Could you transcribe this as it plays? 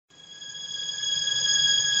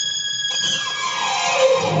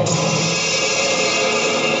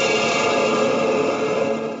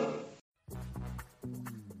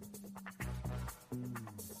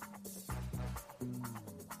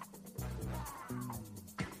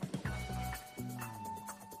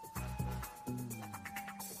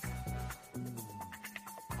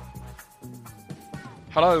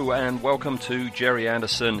Hello and welcome to Gerry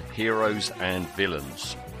Anderson, Heroes and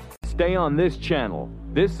Villains. Stay on this channel.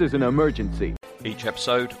 This is an emergency. Each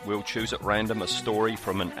episode, we'll choose at random a story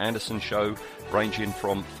from an Anderson show ranging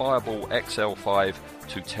from Fireball XL5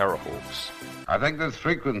 to Terrorhawks. I think this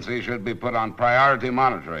frequency should be put on priority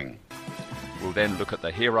monitoring. We'll then look at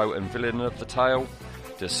the hero and villain of the tale,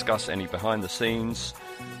 discuss any behind the scenes,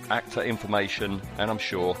 actor information, and I'm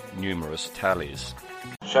sure numerous tallies.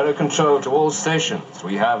 Shadow control to all stations.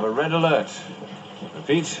 We have a red alert.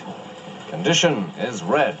 Repeat, condition is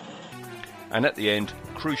red. And at the end,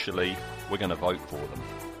 crucially, we're going to vote for them.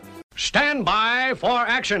 Stand by for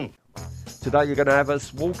action. Today you're going to have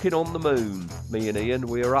us walking on the moon. Me and Ian,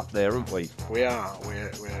 we're up there, aren't we? We are.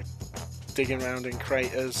 We're digging around in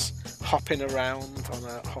craters, hopping around on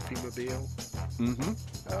a hoppy-mobile.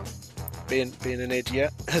 Being an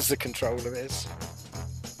idiot, as the controller is.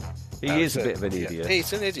 He is a bit of an idiot.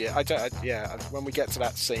 He's an idiot. When we get to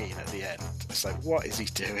that scene at the end, it's like, what is he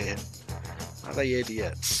doing? Are they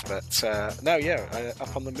idiots? But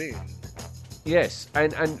up on the moon. Yes,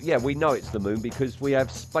 and yeah, we know it's the moon because we have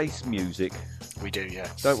space music. We do,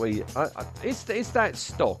 yes. Don't we? Is that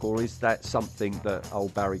stock or is that something that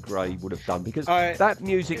old Barry Gray would have done? Because that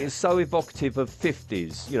music is so evocative of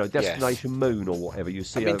 50s, Destination Moon or whatever. You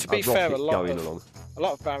see to be fair, going along. A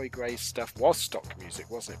lot of Barry Gray's stuff was stock music,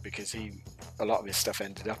 wasn't it? Because a lot of his stuff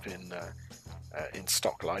ended up in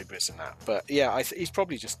stock libraries and that. But yeah, he's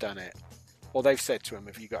probably just done it. Or they've said to him,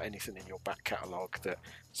 have you got anything in your back catalogue that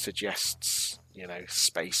suggests,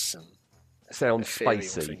 space and sounds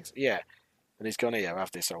spacey? Things? Yeah. And he's gone, here,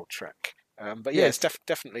 have this old track. But yeah, it's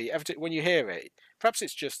definitely, when you hear it, perhaps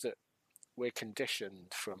it's just that we're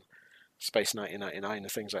conditioned from Space 1999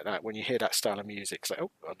 and things like that. When you hear that style of music, it's like,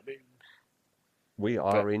 oh, on the moon. We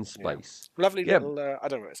are in space. Yeah. Lovely little, I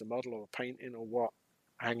don't know if it's a model or a painting or what,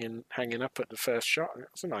 hanging up at the first shot.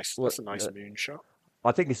 That's a nice moon shot.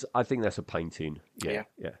 I think that's a painting. Yeah.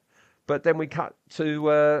 But then we cut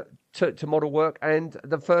to model work, and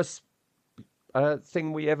the first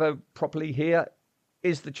thing we ever properly hear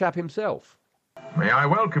is the chap himself. May I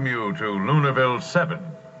welcome you to Lunarville 7.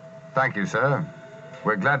 Thank you, sir.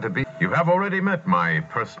 We're glad to be... You have already met my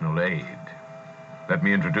personal aide. Let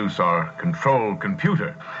me introduce our control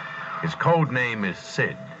computer. His code name is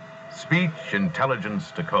SID, Speech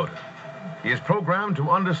Intelligence Decoder. He is programmed to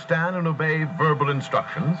understand and obey verbal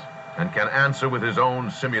instructions and can answer with his own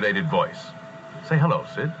simulated voice. Say hello,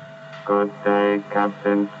 Sid. Good day,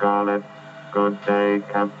 Captain Scarlet. Good day,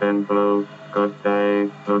 Captain Blue. Good day,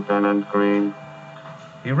 Lieutenant Green.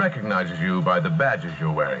 He recognizes you by the badges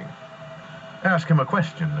you're wearing. Ask him a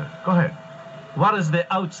question. Go ahead. What is the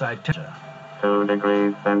outside temperature? 2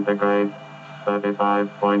 degrees centigrade,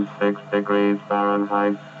 35.6 degrees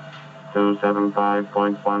Fahrenheit,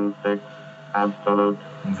 275.16 absolute.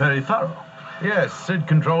 Very thorough. Yes, Sid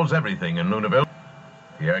controls everything in Lunarville.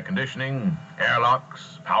 The air conditioning,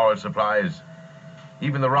 airlocks, power supplies,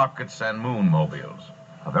 even the rockets and moon mobiles.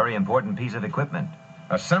 A very important piece of equipment.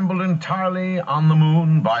 Assembled entirely on the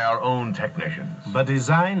moon by our own technicians. But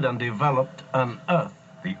designed and developed on Earth.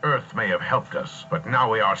 The Earth may have helped us, but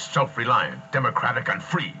now we are self-reliant, democratic, and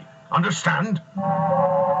free. Understand?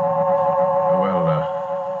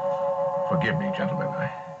 Well, forgive me, gentlemen.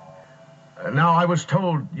 Now, I was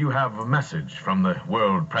told you have a message from the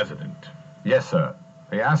world president. Yes, sir.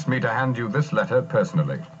 He asked me to hand you this letter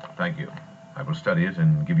personally. Thank you. I will study it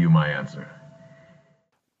and give you my answer.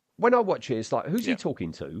 When I watch it, it's like, who's he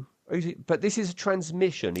talking to? But this is a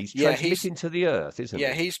transmission. He's transmitting to the Earth, isn't he?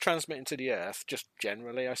 Yeah, he's transmitting to the Earth, just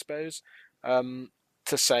generally, I suppose, to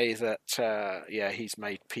say that, he's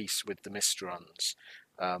made peace with the Mysterons,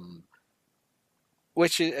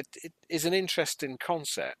 which is an interesting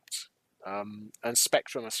concept. And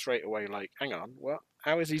Spectrum are straight away like, hang on, what?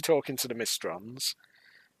 How is he talking to the Mysterons?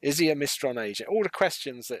 Is he a Mysteron agent? All the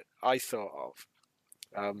questions that I thought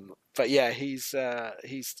of. But yeah, he's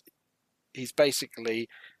basically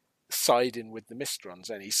siding with the Mysterons,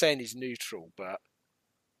 and he's saying he's neutral, but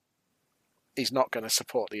he's not going to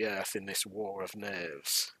support the Earth in this war of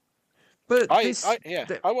nerves. But I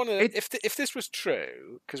want to. If this was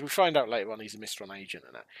true, because we find out later on he's a Mysteron agent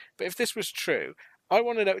and that. But if this was true, I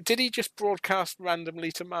want to know: did he just broadcast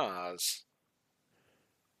randomly to Mars?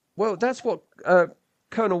 Well, that's what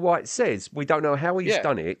Colonel White says. We don't know how he's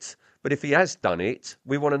done it, but if he has done it,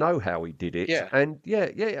 we want to know how he did it. Yeah. And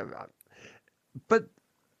but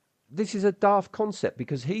this is a daft concept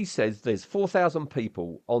because he says there's 4,000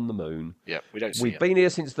 people on the moon. Yeah, we don't see We've been here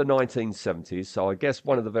since the 1970s, so I guess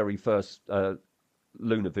one of the very first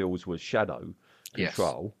Lunarvilles was Shadow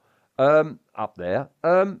Control up there.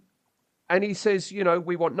 And he says,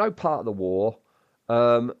 we want no part of the war.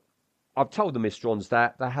 I've told the Mistrons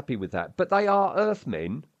that. They're happy with that. But they are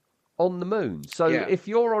Earthmen on the moon. So if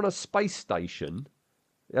you're on a space station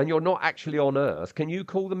and you're not actually on Earth, can you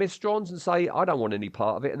call the Mistrons and say, I don't want any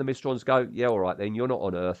part of it? And the Mistrons go, yeah, all right, then you're not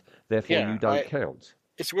on Earth, therefore you don't count.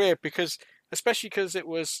 It's weird especially because it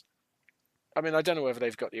was, I mean, I don't know whether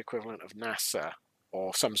they've got the equivalent of NASA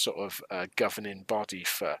or some sort of governing body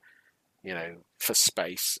for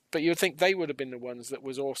space, but you would think they would have been the ones that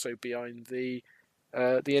was also behind the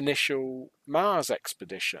initial Mars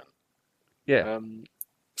expedition. Yeah.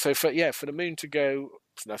 So for the moon to go,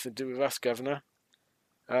 it's nothing to do with us, Governor.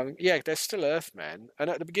 They're still Earthmen. And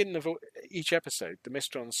at the beginning of each episode, the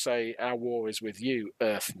Mistrons say, "Our war is with you,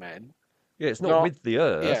 Earthmen." Yeah, it's not with the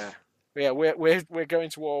Earth. Yeah. We're going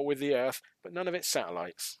to war with the Earth, but none of it's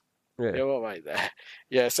satellites. Yeah. You're all right there.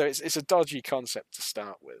 Yeah. So it's a dodgy concept to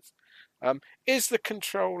start with. Is the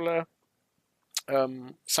controller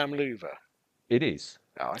Sam Loover? It is.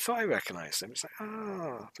 Oh, I thought I recognised him. It's like,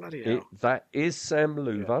 bloody hell. That is Sam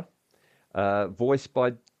Loover, voiced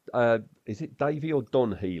by, is it Davey or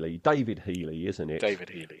Don Healy? David Healy, isn't it? David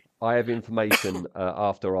Healy. I have information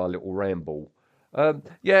after our little ramble.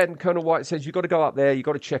 And Colonel White says, you've got to go up there, you've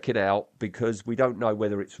got to check it out, because we don't know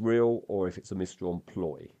whether it's real or if it's a Mistron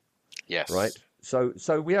ploy. Yes. Right? So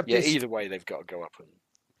we have this... either way, they've got to go up and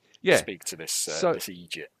speak to this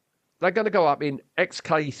Egypt. They're going to go up in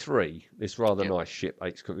XK3, this rather nice ship,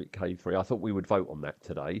 XK3. I thought we would vote on that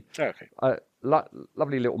today. Okay.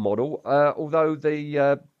 Lovely little model, although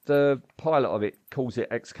the pilot of it calls it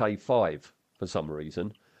XK5 for some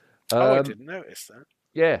reason. I didn't notice that.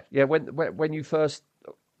 Yeah. When you first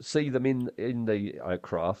see them in the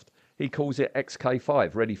craft, he calls it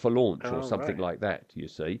XK5, ready for launch or something like that, you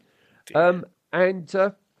see.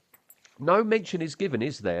 No mention is given,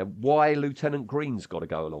 is there, why Lieutenant Green's got to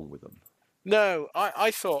go along with them? No,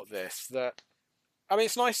 I thought it's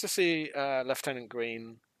nice to see Lieutenant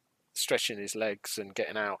Green stretching his legs and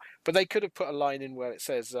getting out, but they could have put a line in where it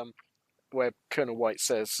says, where Colonel White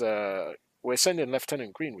says, we're sending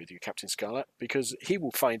Lieutenant Green with you, Captain Scarlet, because he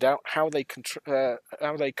will find out how they contacted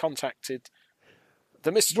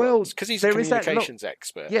the Mistrons, because he's a communications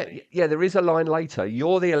expert. Yeah, there is a line later.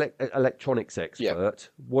 You're the electronics expert. Yeah.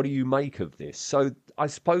 What do you make of this? So I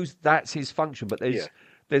suppose that's his function, but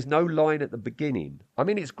there's no line at the beginning. I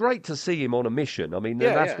mean, it's great to see him on a mission. I mean,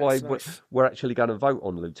 that's why we're actually going to vote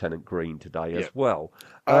on Lieutenant Green today as well.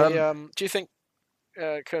 Do you think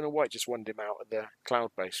Colonel White just wanted him out at the cloud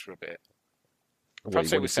base for a bit? Perhaps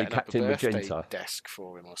they were setting up a birthday desk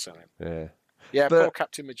for him or something. Yeah, poor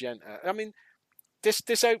Captain Magenta. I mean,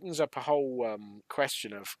 This opens up a whole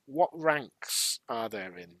question of what ranks are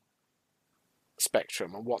there in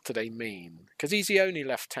Spectrum and what do they mean? Because he's the only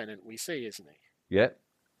lieutenant we see, isn't he? Yeah.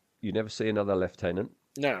 You never see another lieutenant.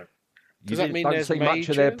 No. Does that mean there's majors? Don't see much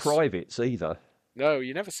of their privates either. No,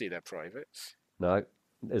 you never see their privates. No.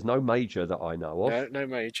 There's no major that I know of. No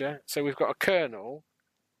major. So we've got a colonel,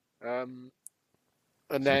 and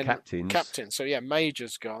then captain. So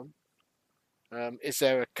major's gone. Is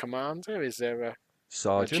there a commander? Is there a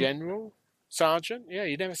sergeant? A general? Sergeant? Yeah,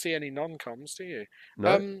 you never see any non-coms, do you?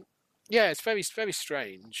 No. It's very, very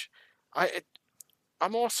strange. I'm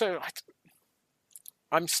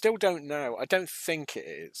still don't know. I don't think it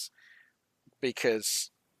is,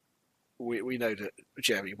 because we know that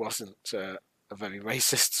Gerry wasn't a very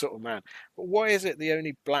racist sort of man. But why is it the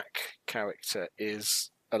only black character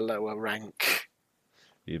is a lower rank?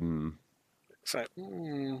 So,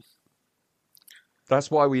 That's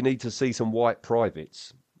why we need to see some white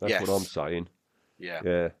privates. That's what I'm saying.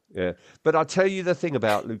 Yeah. But I'll tell you the thing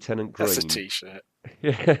about Lieutenant Green. That's a T-shirt.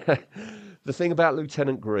 Yeah. The thing about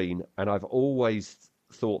Lieutenant Green, and I've always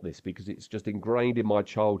thought this because it's just ingrained in my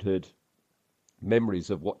childhood memories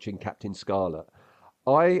of watching Captain Scarlet.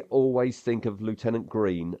 I always think of Lieutenant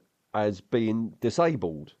Green as being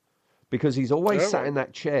disabled because he's always sat in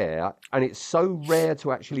that chair, and it's so rare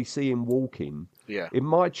to actually see him walking. Yeah. In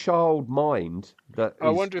my child mind, that I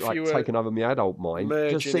wonder if you were taken over my adult mind,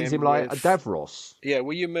 just sees him like a Davros. Yeah,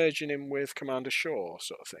 were you merging him with Commander Shaw,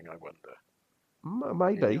 sort of thing? I wonder.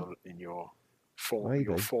 Maybe in your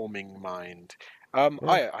forming mind.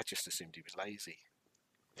 I just assumed he was lazy.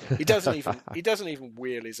 He doesn't even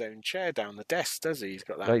wheel his own chair down the desk, does he? He's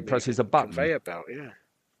got that. No, he presses a button. Conveyor belt.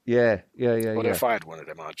 Yeah. Well, if I had one of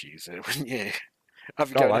them, I'd use it, wouldn't you?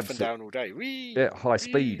 I've been going up and down all day. High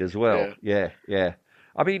speed as well. Yeah.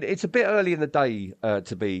 I mean, it's a bit early in the day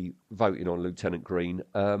to be voting on Lieutenant Green,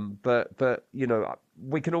 but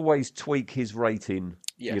we can always tweak his rating,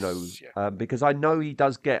 Yes, because I know he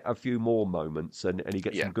does get a few more moments, and he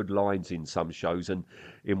gets Yeah. some good lines in some shows, and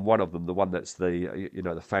in one of them, the one that's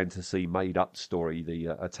the fantasy made up story, the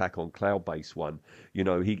Attack on Cloud Base one,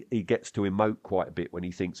 he gets to emote quite a bit when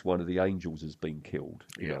he thinks one of the angels has been killed,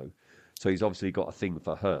 you know, so he's obviously got a thing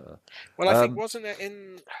for her. Well, I think wasn't it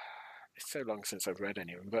in? It's so long since I've read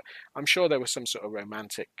any of them, but I'm sure there was some sort of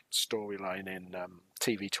romantic storyline in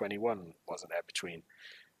TV21, wasn't there? Between,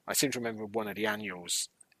 I seem to remember one of the annuals,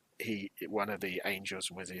 one of the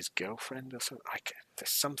angels was his girlfriend or something.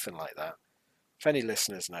 There's something like that. If any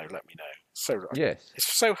listeners know, let me know. So Yes,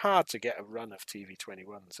 it's so hard to get a run of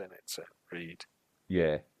TV21s in it to read.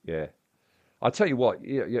 yeah. I'll tell you what,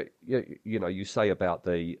 you say about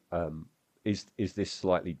the is this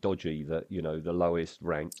slightly dodgy that the lowest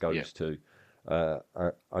rank goes to a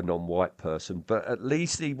non-white person, but at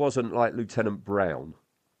least he wasn't like Lieutenant Brown.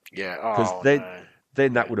 Yeah, because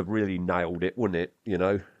then that would have really nailed it, wouldn't it?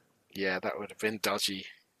 Yeah, that would have been dodgy.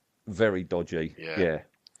 Very dodgy. Yeah.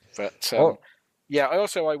 But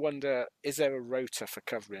I wonder, is there a rota for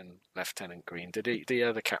covering Lieutenant Green? Did the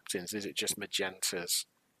other captains? Is it just Magenta's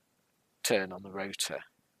turn on the rota?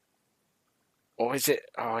 Or is it?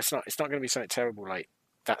 Oh, it's not. It's not going to be something terrible like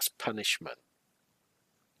that's punishment.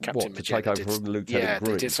 Captain Magenta take over from Lieutenant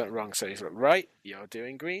Green? They did something wrong, so he's like, right, you're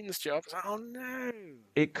doing Green's job. Like, oh no!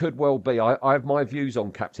 It could well be. I have my views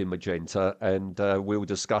on Captain Magenta, and we'll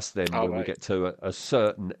discuss them when we get to a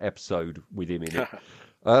certain episode with him in it.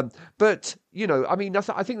 But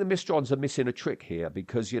I think the Mystrons are missing a trick here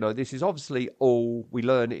because this is obviously all we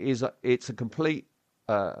learn it's a complete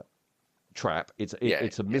trap. It's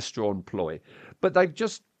a Mystron ploy, but they've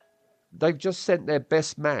just sent their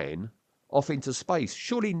best man off into space.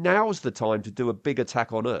 Surely now's the time to do a big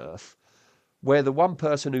attack on Earth, where the one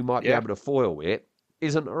person who might be able to foil it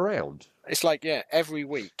isn't around. It's like every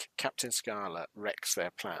week Captain Scarlet wrecks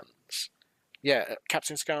their plans. Yeah,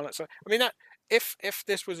 Captain Scarlet. So I mean that if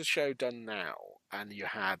this was a show done now and you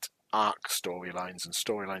had arc storylines and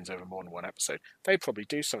storylines over more than one episode, they'd probably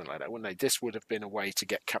do something like that, wouldn't they? This would have been a way to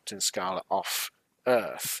get Captain Scarlet off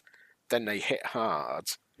Earth. Then they hit hard.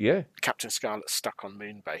 Yeah. Captain Scarlet's stuck on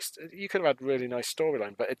Moonbase. You could have had a really nice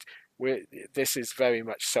storyline, but this is very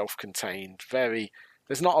much self-contained.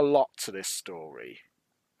 There's not a lot to this story,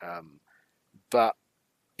 but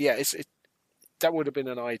yeah, that would have been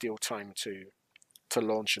an ideal time to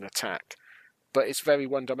launch an attack. But it's very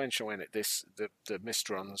one-dimensional, isn't it? The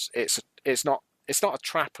Mystrons. It's not a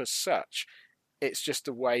trap as such. It's just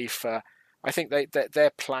a way for. I think their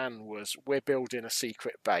plan was we're building a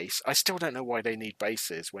secret base. I still don't know why they need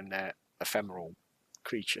bases when they're ephemeral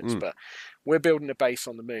creatures, but we're building a base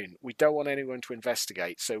on the moon. We don't want anyone to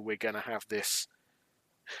investigate, so we're going to have this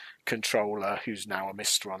controller, who's now a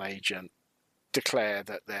Mystron agent, declare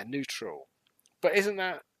that they're neutral. But isn't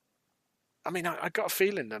that? I mean, I got a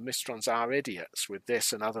feeling the Mystrons are idiots with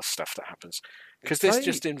this and other stuff that happens because this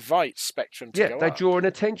just invites Spectrum to go they're up. drawing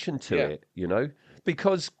attention to it,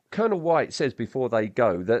 because Colonel White says before they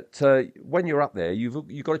go that when you're up there,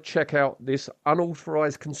 you've got to check out this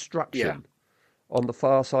unauthorized construction on the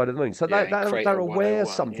far side of the moon. So they're aware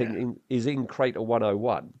something is in Crater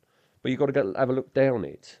 101, but you've got to have a look down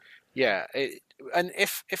it. Yeah, and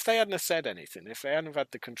if they hadn't have said anything, if they hadn't have had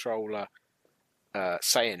the controller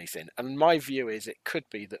say anything, and my view is it could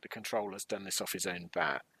be that the controller's done this off his own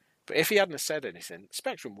bat, but if he hadn't have said anything,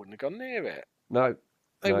 Spectrum wouldn't have gone near it. No.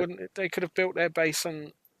 They wouldn't. They could have built their base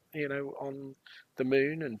on the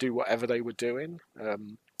moon and do whatever they were doing.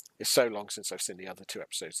 It's so long since I've seen the other two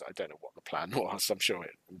episodes that I don't know what the plan was. I'm sure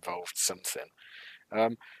it involved something.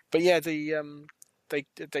 But yeah,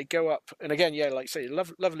 they go up, and again, like I say,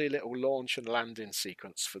 lovely little launch and landing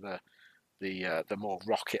sequence for the more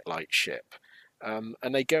rocket-like ship, and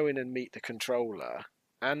they go in and meet the controller,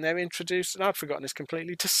 and they're introduced, and I'd forgotten this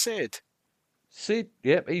completely, to Sid. Sid,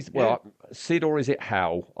 Sid, or is it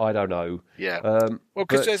Hal? I don't know. Yeah. Well,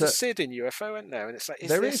 because there's a Sid in UFO, isn't there? And it's like,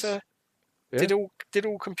 did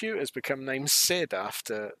all computers become named Sid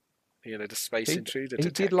after the Space Intruder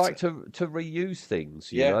detector? He did like to reuse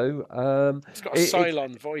things, you know. It's got a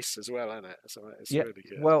Cylon voice as well, isn't it? So it's really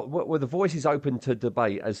good. Well, the voice is open to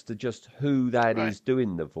debate as to just who that is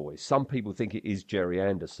doing the voice. Some people think it is Gerry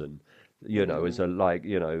Anderson, as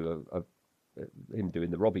him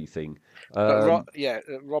doing the Robbie thing. Robert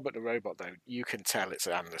the Robot, though, you can tell it's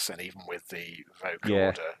Anderson even with the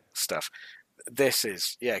vocoder stuff. This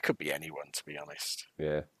is, it could be anyone, to be honest.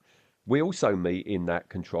 Yeah. We also meet in that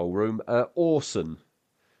control room Orson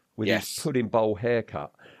with his pudding bowl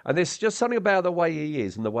haircut. And there's just something about the way he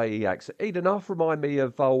is and the way he acts. He'd enough remind me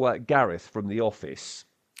of Gareth from The Office.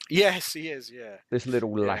 Yes, he is. Yeah. This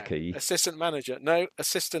little Yeah. lackey. Assistant manager. No,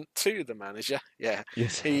 assistant to the manager. Yeah.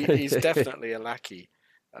 Yes. He's definitely a lackey.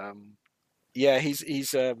 Yeah,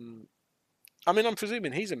 he's. I mean, I'm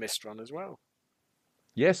presuming he's a Mistron as well.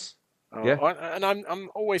 Yes. Yeah. And I'm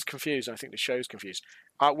always confused. I think the show's confused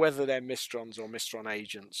whether they're Mistrons or Mistron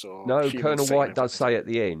agents or. No, humans Colonel taking White over does the say team. at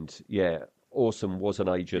the end, yeah, Orson was an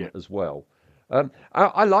agent as well.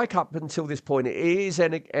 I like up until this point, it is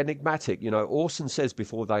enigmatic. You know, Orson says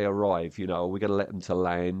before they arrive, you know, we're going to let them to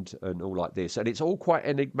land and all like this. And it's all quite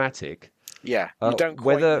enigmatic. Yeah, you don't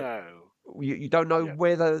quite know. You don't know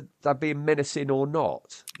whether they're being menacing or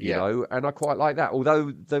not, you know, and I quite like that.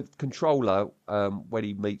 Although the controller, when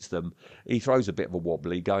he meets them, he throws a bit of a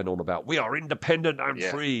wobbly, going on about we are independent and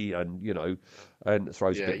free, and you know, and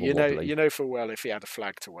throws a bit of a wobbly. You know full well if he had a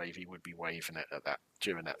flag to wave, he would be waving it at that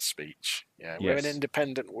during that speech. Yeah, we're an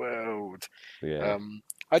independent world. Yeah,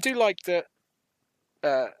 I do like that.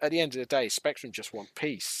 At the end of the day, Spectrum just want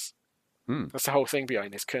peace. That's the whole thing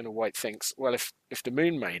behind this. Colonel White thinks, well, if the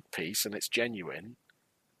moon made peace and it's genuine,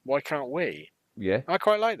 why can't we? Yeah, I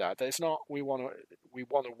quite like that. That it's not we want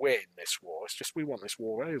to win this war. It's just we want this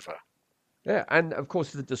war over. Yeah, and of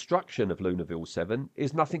course the destruction of Lunarville 7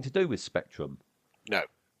 is nothing to do with Spectrum. No,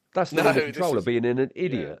 that's the Lunar Controller being an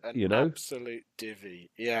idiot. You know, absolute divvy.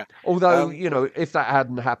 Yeah. Although you know, if that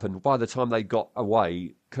hadn't happened, by the time they got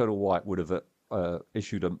away, Colonel White would have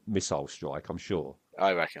issued a missile strike. I'm sure.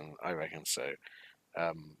 I reckon so.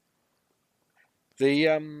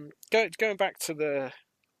 Going back to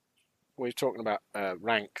we were talking about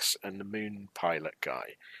ranks and the moon pilot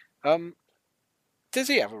guy. Does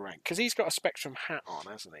he have a rank? Because he's got a Spectrum hat on,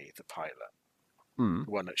 hasn't he? The pilot, the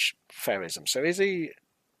one that ferries him. So is he?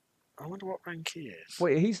 I wonder what rank he is.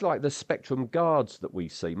 Well, he's like the Spectrum guards that we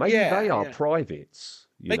see. Maybe they are privates.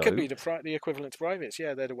 They could be the equivalent to privates.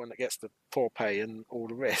 Yeah, they're the one that gets the poor pay and all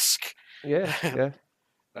the risk. Yeah, yeah.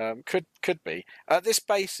 Could be. This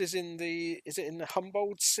base is in the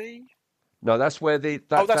Humboldt Sea? No, that's where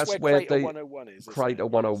that's where Crater the 101 is. Crater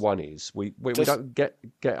 101 is. We don't get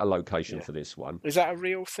a location for this one. Is that a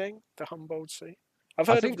real thing? The Humboldt Sea? I've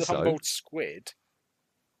heard of the Humboldt squid.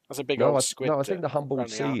 That's a big old squid. No, I think the Humboldt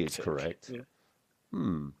Sea is correct. Yeah.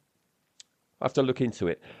 I have to look into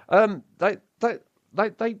it.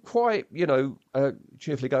 They quite,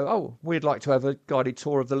 cheerfully go, oh, we'd like to have a guided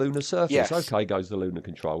tour of the lunar surface. Yes. Okay, goes the Lunar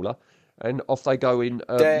Controller. And off they go in.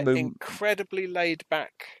 They're incredibly laid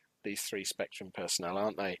back, these three Spectrum personnel,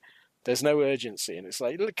 aren't they? There's no urgency. And it's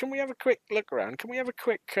like, look, can we have a quick look around? Can we have a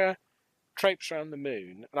quick traipse around the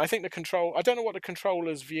moon? And I think I don't know what the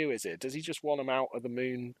controller's view is. Does he just want them out of the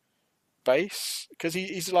moon base? Because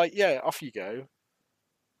he's like, yeah, off you go.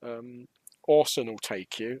 Orson will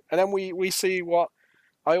take you. And then we see what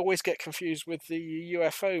I always get confused with the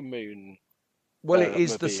UFO moon. Well, it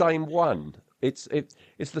is the same one. It's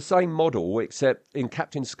the same model, except in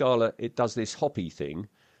Captain Scarlet it does this hoppy thing,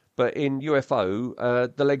 but in UFO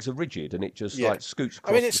the legs are rigid and it just like scoots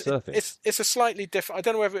across the surface. It's a slightly different. I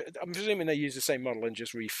don't know whether I'm presuming they use the same model and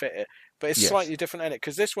just refit it, but it's slightly different in it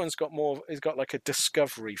because this one's got more. It's got like a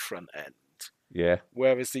Discovery front end. Yeah.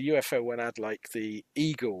 Whereas the UFO one had like the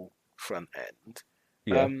Eagle front end.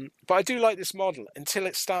 Yeah. But I do like this model until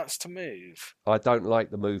it starts to move. I don't like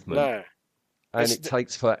the movement. No. And it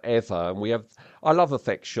takes forever. And I love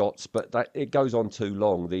effect shots, but it goes on too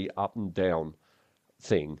long, the up and down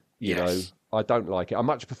thing, you know. I don't like it. I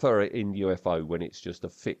much prefer it in UFO when it's just a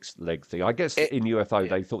fixed leg thing. I guess in UFO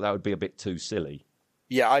they thought that would be a bit too silly.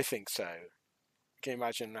 Yeah, I think so. Can you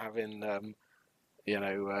imagine having,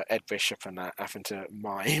 Ed Bishop and that having to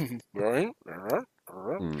mime?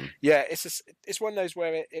 Yeah, it's one of those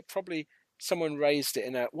where it probably someone raised it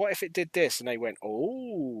in a. What if it did this? And they went,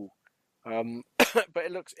 oh, but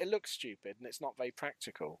it looks stupid and it's not very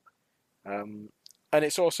practical. And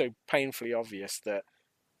it's also painfully obvious that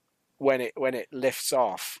when it lifts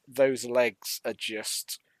off, those legs are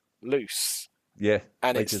just loose. Yeah,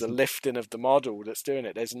 and it's the lifting of the model that's doing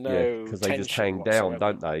it. There's no because they just hang down,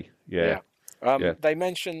 don't they? Yeah. They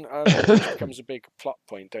mention it becomes a big plot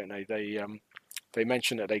point, don't they? They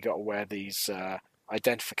mention that they got to wear these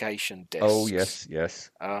identification discs. Oh yes.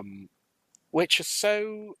 Which are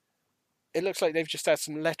so. It looks like they've just had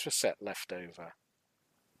some letter set left over,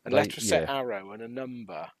 letter set arrow and a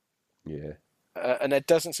number. Yeah. And there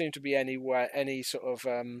doesn't seem to be any sort of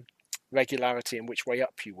regularity in which way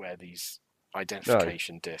up you wear these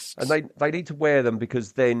identification discs. And they need to wear them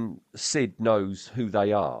because then Sid knows who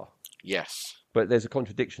they are. Yes. But there's a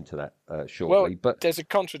contradiction to that shortly. Well, there's a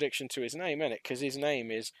contradiction to his name, isn't it? Because his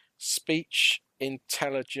name is Speech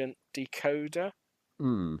Intelligent Decoder.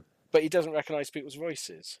 But he doesn't recognise people's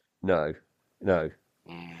voices. No.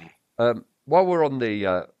 While we're on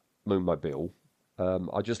the Moonmobile,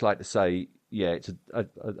 I'd just like to say, yeah, it's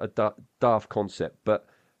a daft concept, but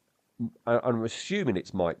I'm assuming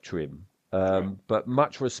it's mic trim. But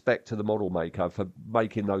much respect to the model maker for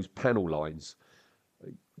making those panel lines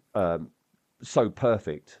so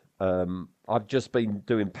perfect. I've just been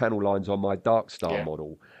doing panel lines on my Darkstar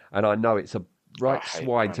model, and I know it's a right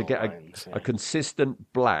swine to get a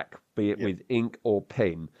consistent black, be it with ink or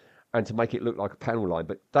pen, and to make it look like a panel line.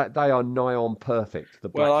 But they are nigh on perfect, the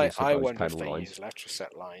blackness of those panel lines. I wonder if they use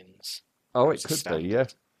Letraset lines. Oh, it could be, yeah.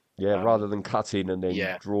 Yeah, rather than cutting and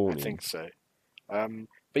then drawing. I think so.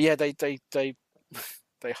 But yeah, they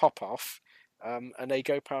hop off, and they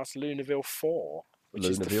go past Lunarville 4, which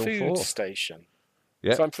is the food station.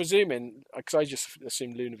 Yeah. So I'm presuming, because I just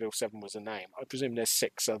assumed Lunarville 7 was a name, I presume there's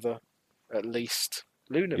 6 other, at least,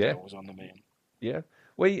 Lunarvilles on the moon. Yeah.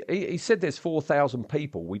 Well, he said there's 4,000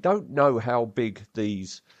 people. We don't know how big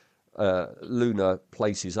these lunar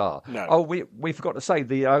places are. No. Oh, we forgot to say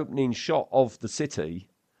the opening shot of the city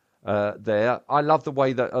there. I love the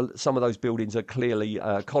way that some of those buildings are clearly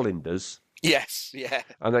colanders. Yes, yeah.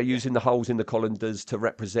 And they're using the holes in the colanders to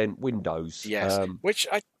represent windows. Yes, which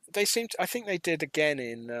I think they did again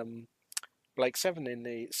in Blake 7 in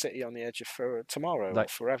the City on the Edge of Tomorrow or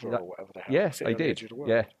Forever or whatever the hell. Yeah, they did.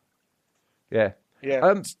 Yeah.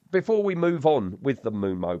 Before we move on with the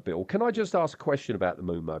Moonmobile, can I just ask a question about the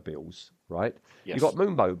Moonmobiles, right? Yes. You've got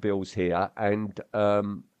Moonmobiles here, and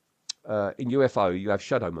in UFO you have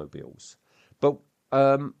Shadowmobiles.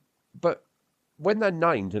 But when they're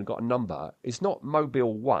named and got a number, it's not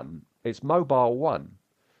Mobile 1, it's Mobile 1.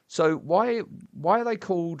 So why are they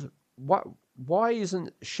called... Why isn't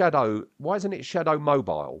it Shadow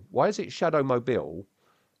Mobile? Why is it Shadow Mobile?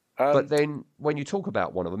 But then when you talk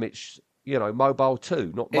about one of them, it's Mobile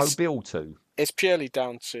 2, not Mobile 2. It's purely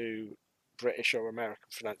down to British or American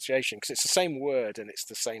pronunciation because it's the same word and it's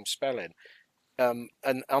the same spelling. And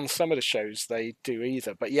on some of the shows they do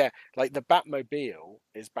either. But yeah, like the Batmobile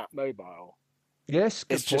is Batmobile. Yes,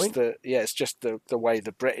 good point. It's just the way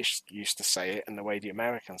the British used to say it and the way the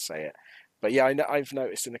Americans say it. But yeah, I've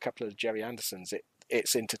noticed in a couple of Gerry Andersons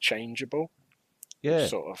it's interchangeable. Yeah, which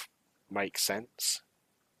sort of makes sense.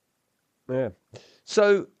 Yeah.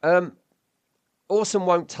 So Orson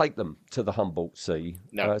won't take them to the Humboldt Sea.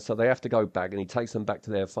 No. So they have to go back, and he takes them back to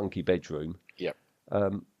their funky bedroom. Yep.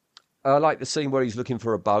 I like the scene where he's looking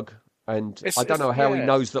for a bug, and I don't know how he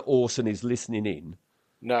knows that Orson is listening in.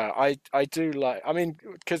 No, I do like... I mean,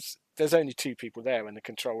 because there's only 2 people there, and the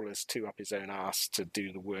controller's too up his own arse to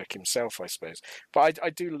do the work himself, I suppose. But I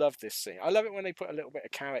do love this scene. I love it when they put a little bit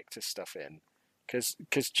of character stuff in,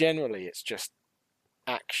 because generally it's just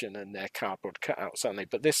action and their cardboard cutouts, aren't they?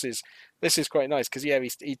 But this is quite nice, because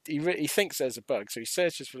he thinks there's a bug, so he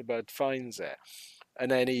searches for the bug, finds it,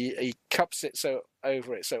 and then he cups it so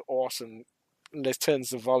Orson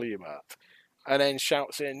turns the volume up. And then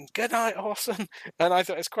shouts in, "Good night, Orson." And I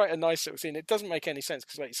thought it's quite a nice little scene. It doesn't make any sense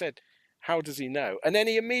because, like you said, how does he know? And then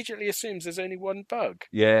he immediately assumes there's only one bug.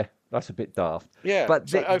 Yeah, that's a bit daft. Yeah, but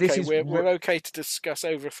this is we're okay to discuss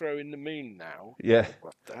overthrowing the moon now. Yeah.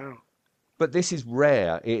 What the hell? But this is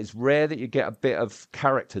rare. It is rare that you get a bit of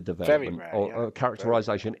character development or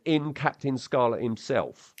characterization in Captain Scarlet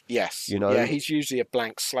himself. Yes. Yeah, he's usually a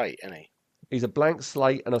blank slate, isn't he? He's a blank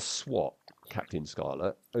slate and a swat. Captain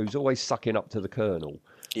Scarlet, who's always sucking up to the Colonel.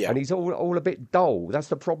 Yeah. And he's all a bit dull. That's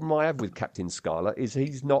the problem I have with Captain Scarlet, is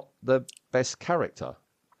he's not the best character.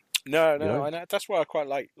 No, I know. That's why I quite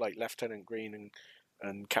like Lieutenant Green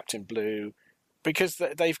and Captain Blue, because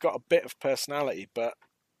they've got a bit of personality. But,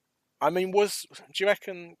 I mean, do you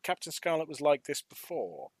reckon Captain Scarlet was like this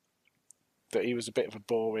before? That he was a bit of a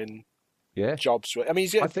boring... Yeah. Jobs. I mean,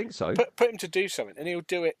 I think so. Put him to do something, and he'll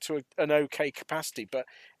do it to an okay capacity. But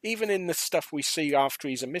even in the stuff we see after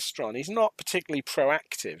he's a Mistron, he's not particularly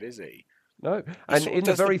proactive, is he? No, and in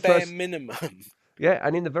the very bare first minimum. Yeah,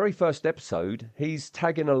 and in the very first episode, he's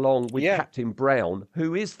tagging along with Captain Brown,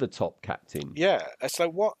 who is the top captain. Yeah. So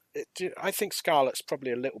what? I think Scarlet's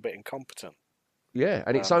probably a little bit incompetent. Yeah,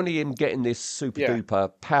 and it's only him getting this super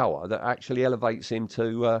duper power that actually elevates him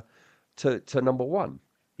to number 1.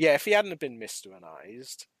 Yeah, if he hadn't have been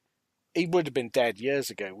Mysteronized, he would have been dead years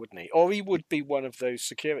ago, wouldn't he? Or he would be one of those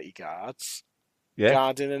security guards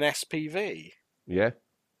guarding an SPV. Yeah.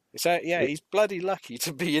 So, he's bloody lucky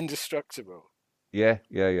to be indestructible. Yeah.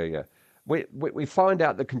 We find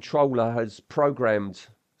out the controller has programmed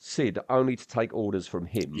Sid only to take orders from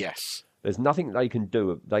him. Yes. There's nothing they can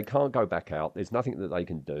do. They can't go back out. There's nothing that they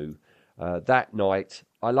can do. That night,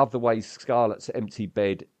 I love the way Scarlet's empty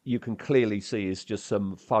bed, you can clearly see is just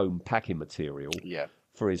some foam packing material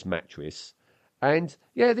for his mattress. And,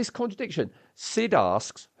 this contradiction. Sid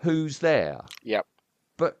asks, who's there? Yep.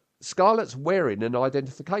 But Scarlet's wearing an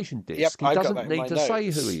identification disc. Yep, He I've got doesn't that in need my to say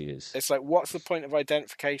notes. who he is. It's like, what's the point of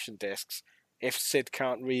identification discs if Sid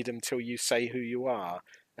can't read them till you say who you are?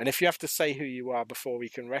 And if you have to say who you are before he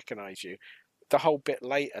can recognise you, the whole bit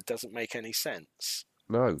later doesn't make any sense.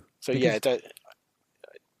 No. So,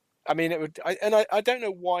 I mean, it would... I don't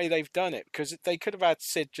know why they've done it, because they could have had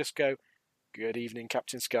Sid just go, "Good evening,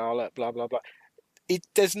 Captain Scarlet," blah, blah, blah.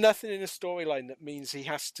 There's nothing in the storyline that means he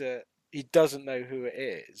doesn't know who it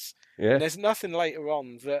is. Yeah. And there's nothing later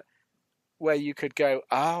on where you could go,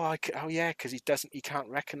 because he can't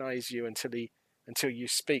recognise you until you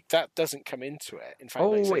speak. That doesn't come into it. In fact,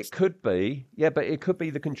 it could be. Yeah, but it could be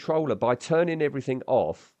the controller. By turning everything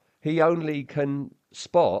off, he only can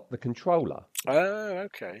spot the controller. Oh,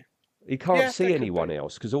 okay. He can't see anyone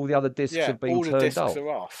else because all the other discs have been all turned the discs off. are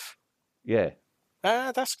off. Yeah.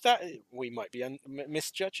 That's that. We might be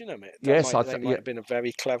misjudging them. That might have been a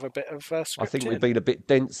very clever bit of scripting. I think we've been a bit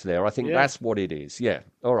dense there. I think that's what it is. Yeah.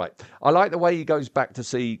 All right. I like the way he goes back to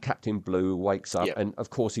see Captain Blue, who wakes up, and of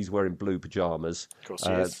course he's wearing blue pajamas. Of course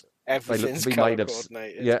he is. Everything's colour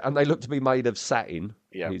coordinated. Yeah, and they look to be made of satin.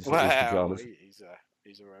 Yeah. His pajamas.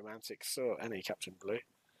 He's a romantic sort, isn't he, Captain Blue?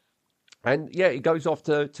 And he goes off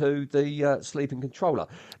to the sleeping controller.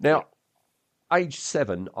 Now, age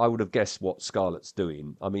 7, I would have guessed what Scarlet's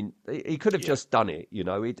doing. I mean, he could have just done it. You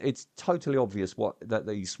know, it's totally obvious that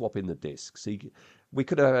he's swapping the discs. We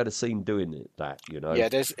could have had a scene doing that. You know. Yeah,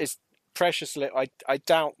 it's precious little. I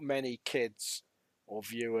doubt many kids or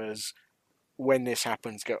viewers, when this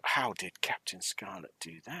happens, go, "How did Captain Scarlet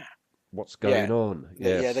do that? What's going on?"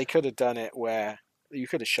 Yes. Yeah, they could have done it where you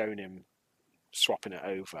could have shown him swapping it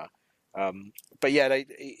over. But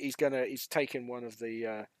he's taken one of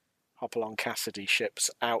the Hopalong Cassidy ships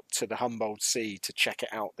out to the Humboldt Sea to check it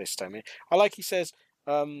out this time. I like he says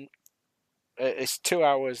it's 2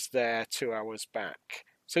 hours there, 2 hours back.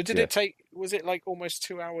 So was it like almost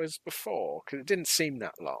 2 hours before? Because it didn't seem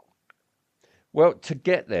that long. Well, to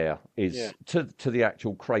get there is to the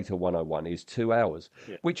actual Crater 101 is 2 hours,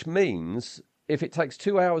 which means if it takes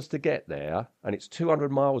 2 hours to get there and it's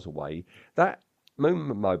 200 miles away, that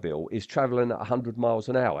Moonmobile is travelling at 100 miles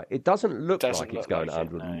an hour. It doesn't look like it's going at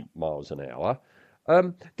 100 miles an hour.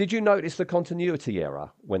 Did you notice the continuity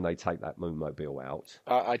error when they take that Moonmobile out?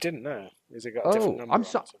 I didn't know. Has it got a different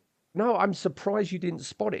number? I'm surprised you didn't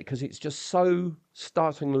spot it because it's just so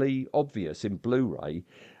startlingly obvious in Blu-ray.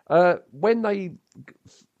 When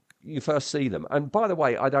you first see them, and by the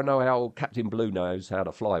way, I don't know how Captain Blue knows how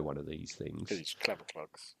to fly one of these things. Because he's clever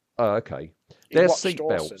plugs. Oh, okay. He They're watched seat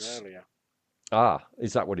Dawson belts. earlier. Ah,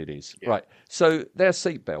 is that what it is? Yeah. Right. So they're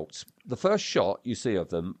seat belts. The first shot you see of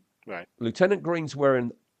them, right. Lieutenant Green's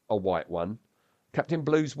wearing a white one, Captain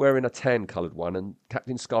Blue's wearing a tan-coloured one, and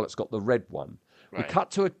Captain Scarlet's got the red one. Right. We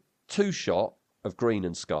cut to a 2-shot of Green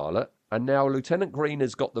and Scarlet, and now Lieutenant Green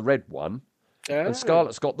has got the red one, and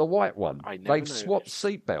Scarlet's got the white one. They've swapped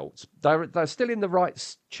seat belts. They're still in the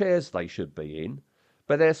right chairs they should be in,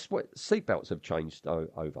 but their seat belts have changed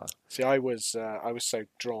over. See, I was so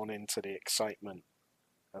drawn into the excitement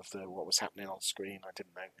of what was happening on screen, I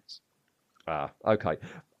didn't notice. Ah, okay.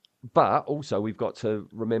 But also, we've got to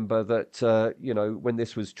remember that when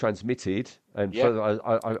this was transmitted, and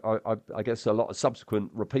I guess a lot of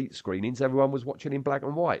subsequent repeat screenings, everyone was watching in black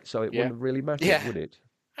and white, so it wouldn't really matter, would it?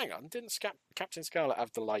 Hang on, didn't Captain Scarlet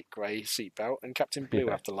have the light grey seatbelt and Captain Blue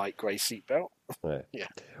have the light grey seatbelt? Yeah.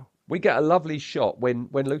 We get a lovely shot when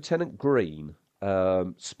Lieutenant Green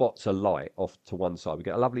spots a light off to one side. We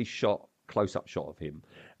get a lovely close-up shot of him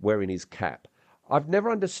wearing his cap. I've never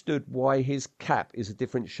understood why his cap is a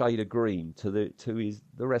different shade of green to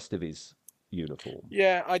the rest of his uniform.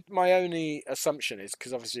 Yeah, my only assumption is,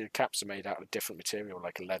 because obviously the caps are made out of different material,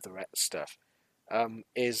 like a leatherette stuff,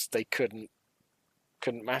 is they couldn't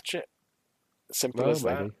match it. Simple as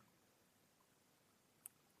that. Maybe.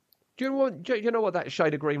 Do you know what that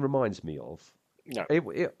shade of green reminds me of? No.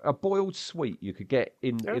 A boiled sweet you could get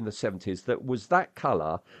in the 70s that was that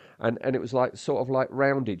colour, and it was like sort of like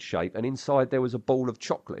rounded shape, and inside there was a ball of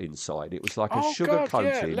chocolate inside. It was like a sugar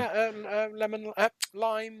coating. Lemon,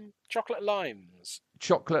 lime, chocolate limes.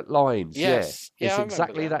 Chocolate limes, yes. It's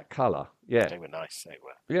exactly that colour. Yeah. They were nice, they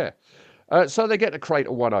were. Yeah. So they get to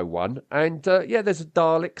Crater 101, and there's a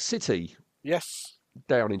Dalek city. Yes.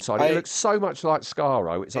 Down inside. It looks so much like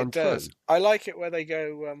Skaro, it's untrue. Does. I like it where they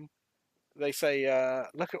go... they say,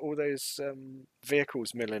 look at all those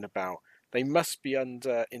vehicles milling about. They must be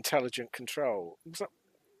under intelligent control. Like,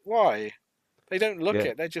 why? They don't look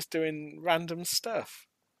it. They're just doing random stuff.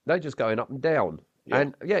 They're just going up and down. Yeah.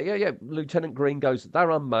 And yeah. Lieutenant Green goes, they're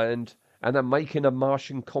unmanned, and they're making a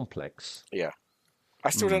Martian complex. Yeah. I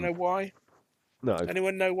still don't know why. No.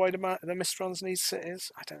 Anyone know why the Mystrons need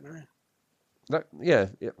cities? I don't know.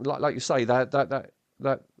 Like you say, they're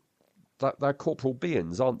corporal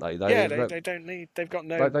beings, aren't they? They don't need. They've got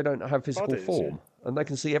no. They don't have physical bodies, form, and they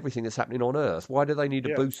can see everything that's happening on Earth. Why do they need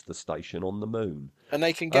to boost the station on the moon? And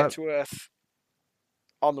they can get to Earth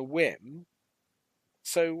on a whim.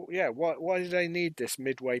 So why do they need this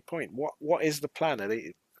midway point? What is the plan?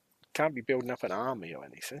 They can't be building up an army or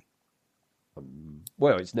anything.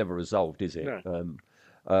 Well, it's never resolved, is it? No.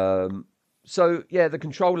 So the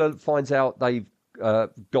controller finds out they've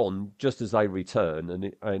gone just as they return,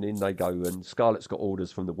 and in they go. And Scarlet's got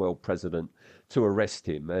orders from the world president to arrest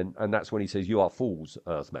him, and that's when he says, "You are fools,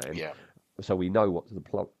 Earthman." Yeah. So we know what the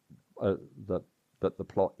plot that the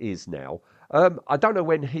plot is now. I don't know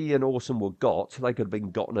when he and Orson were got. They could have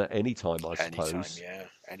been gotten at any time, I suppose.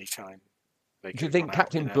 Anytime. Do you think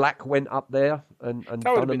Captain Black went up there and that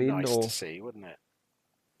done would have them been in? nice Or... to see, wouldn't it?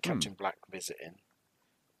 Captain Black visiting.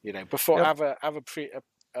 Before have a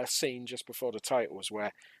scene just before the titles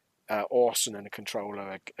where Orson and the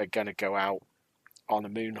controller are going to go out on a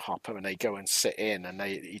moon hopper, and they go and sit in, and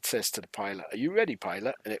he says to the pilot, "Are you ready,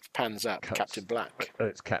 pilot?" And it pans up Captain Black.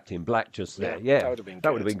 It's Captain Black just there. Yeah, that would have been.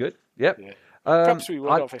 That would have been good. Yep. Yeah. Perhaps we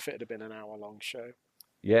would have if it had been an hour-long show.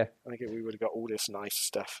 Yeah. I think we would have got all this nice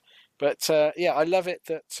stuff. But I love it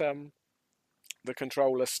that the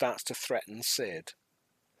controller starts to threaten Sid.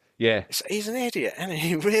 Yeah. He's an idiot, isn't he?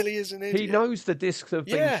 He really is an idiot. He knows the discs have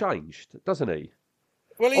been changed, doesn't he?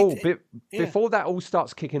 Well, before that all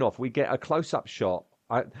starts kicking off, we get a close-up shot.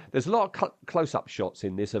 There's a lot of close-up shots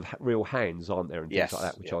in this of real hands, aren't there, and things like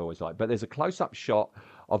that, which I always like. But there's a close-up shot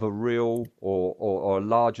of a real or a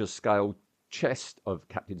larger scale chest of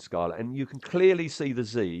Captain Scarlet, and you can clearly see the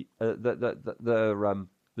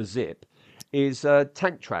the zip is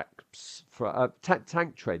tank tracks for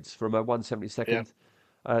tank treads from a 1/72nd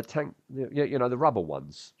tank. The rubber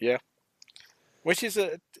ones. Yeah, which is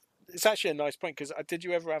it's actually a nice point, because did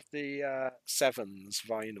you ever have the Sevens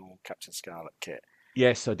vinyl Captain Scarlet kit?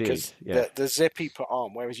 Yes, I did. Yeah. The zip he put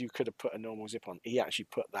on, whereas you could have put a normal zip on, he actually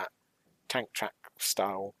put that tank track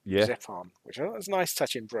style zip on, which I thought was a nice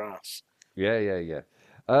touch in brass. Yeah.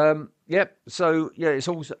 So it's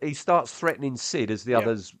also he starts threatening Sid as the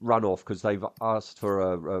others run off because they've asked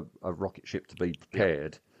for a rocket ship to be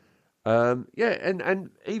prepared. And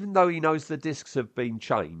even though he knows the discs have been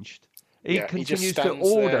changed, he continues to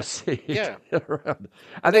order Sid around,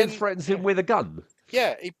 and then threatens him with a gun.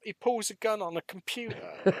 Yeah, he pulls a gun on a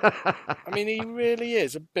computer. I mean, he really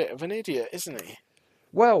is a bit of an idiot, isn't he?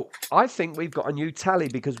 Well, I think we've got a new tally,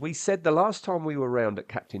 because we said the last time we were round at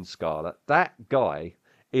Captain Scarlet, that guy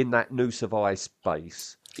in that noose of ice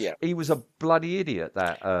base, he was a bloody idiot,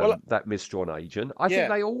 that Mistron agent. I think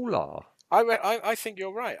they all are. I think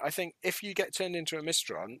you're right. I think if you get turned into a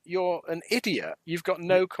Mistron, you're an idiot. You've got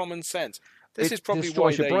no common sense. This is probably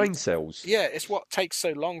destroys why your brain cells. Yeah, it's what takes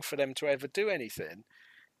so long for them to ever do anything.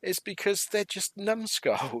 It's because they're just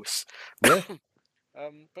numbskulls. Yeah.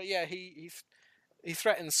 But yeah, he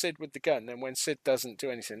threatens Sid with the gun, and when Sid doesn't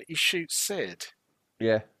do anything, he shoots Sid.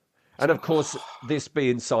 Yeah. And of course, this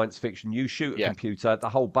being science fiction, you shoot a computer, the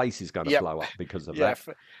whole base is going to blow up because of that.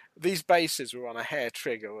 These bases were on a hair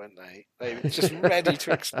trigger, weren't they? They were just ready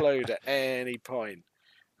to explode at any point.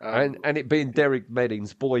 And it being Derek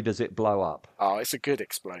Meddings, boy, does it blow up. Oh, it's a good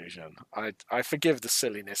explosion. I forgive the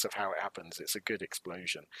silliness of how it happens. It's a good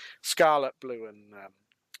explosion. Scarlet, blue, and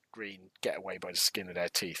green get away by the skin of their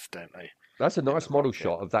teeth, don't they? That's a nice model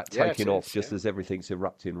shot of that taking off just as everything's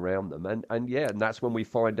erupting around them. And that's when we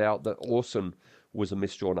find out that Orson was a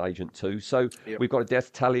Mistron agent too. So we've got a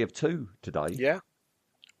death tally of 2 today. Yeah.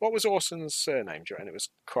 What was Orson's surname, Joe? And it was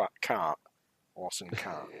Cart. Orson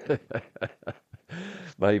Cart.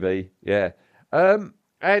 Maybe, yeah. And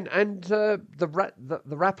the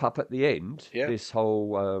wrap up at the end, this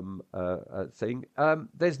whole thing,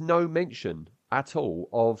 there's no mention at all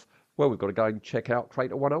of, well, we've got to go and check out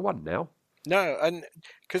Crater 101 now. No, and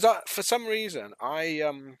because for some reason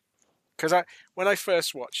when I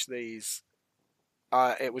first watched these,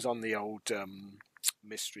 it was on the old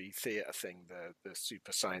mystery theatre thing, the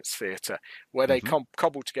Super Science Theatre, where they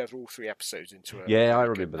cobbled together all 3 episodes into a I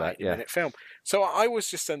remember that minute film. So I was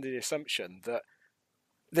just under the assumption that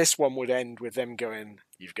this one would end with them going,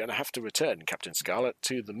 "You're going to have to return, Captain Scarlet,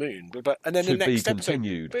 to the moon." And then the next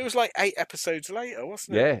episode, but it was like 8 episodes later,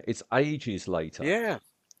 wasn't it? Yeah, it's ages later. Yeah.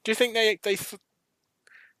 Do you think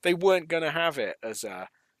they weren't going to have it as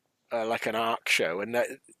like an arc show, and that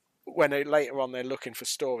when later on they're looking for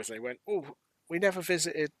stories, they went, "Oh, we never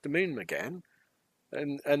visited the moon again.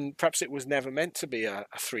 and perhaps it was never meant to be a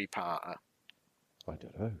three-parter. I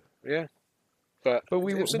don't know. Yeah, but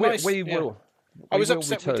we it was will. yeah. I was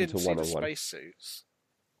upset we return didn't to see the 101. spacesuits.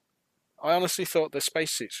 I honestly thought the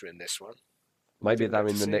spacesuits were in this one. Maybe Didn't they're get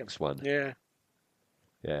in to the see next them. one. Yeah.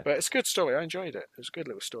 Yeah. But it's a good story. I enjoyed it. It was a good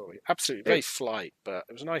little story. Absolutely very slight, but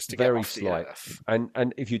it was nice to get Very off slight. the Earth.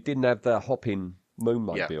 And if you didn't have the hopping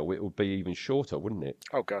moonmobile, it would be even shorter, wouldn't it?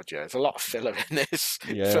 Oh god, yeah. There's a lot of filler in this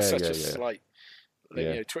Yeah, for such yeah, a yeah. slight.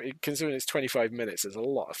 Yeah. You know, considering it's 25 minutes, there's a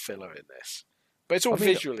lot of filler in this. But it's all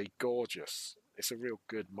visually gorgeous. It's a real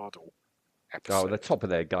good model episode. Oh, they're top of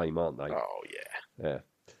their game, aren't they? Oh yeah. Yeah.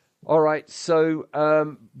 All right.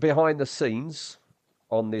 So behind the scenes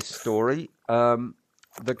on this story,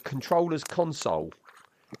 the controller's console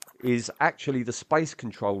is actually the space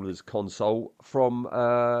controller's console from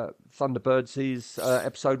Thunderbird's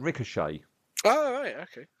episode Ricochet. Oh, right,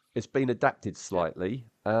 okay. It's been adapted slightly,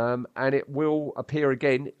 and it will appear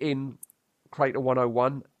again in Crater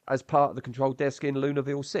 101 as part of the control desk in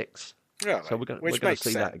Lunarville 6. Yeah, so we're going to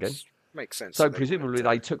see that again. Makes sense. So presumably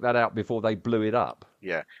they took that out before they blew it up.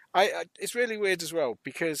 Yeah, it's really weird as well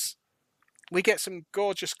because we get some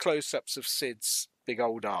gorgeous close-ups of Sid's big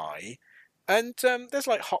old eye, and there's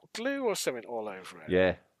like hot glue or something all over it.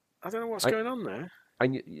 Yeah. I don't know what's going on there.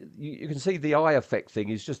 And you can see the eye effect thing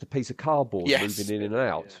is just a piece of cardboard moving in and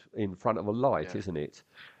out in front of a light, isn't it?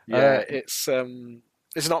 Yeah, it's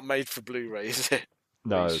not made for Blu-ray, is it?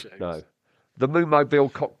 No. The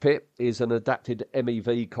Moonmobile cockpit is an adapted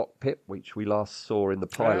MEV cockpit, which we last saw in the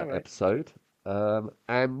pilot episode.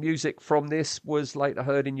 And music from this was later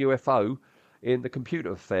heard in UFO in the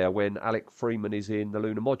computer affair when Alec Freeman is in the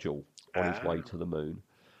lunar module on his way to the moon.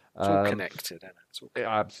 It's all connected, isn't it? It's all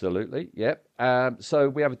connected. Absolutely, yep. So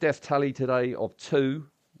we have a death tally today of 2,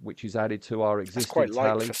 which is added to our existing tally. It's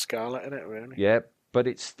quite light for Scarlet, isn't it, really? Yep, but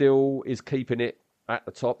it still is keeping it at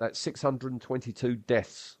the top. That's 622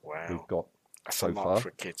 deaths we've got so That's a lot far. for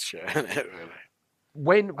a kids' show, isn't it, really?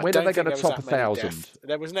 When are they going to top 1,000?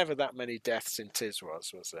 There was never that many deaths in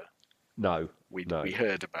Tiswas, was there? No, we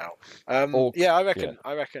heard about. Yeah, I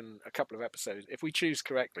reckon a couple of episodes. If we choose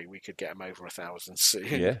correctly, we could get them over 1,000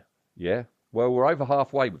 soon. Yeah. Well, we're over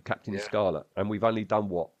halfway with Captain Scarlet, and we've only done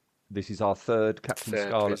what? This is our third Captain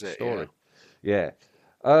Scarlet story. Yeah.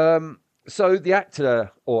 So the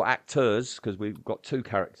actor or actors, because we've got 2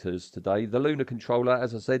 characters today. The Lunar Controller,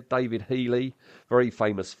 as I said, David Healy, very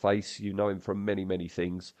famous face. You know him from many, many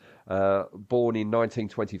things. Born in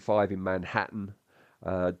 1925 in Manhattan.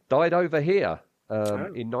 Died over here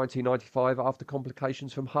in 1995 after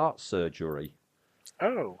complications from heart surgery.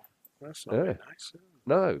 Oh, that's not very nice.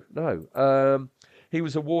 No. He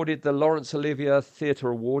was awarded the Laurence Olivier Theatre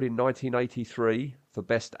Award in 1983 for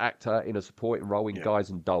Best Actor in a Supporting Role in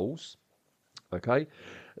Guys and Dolls. Okay.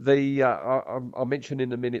 I'll mention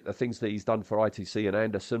in a minute the things that he's done for ITC and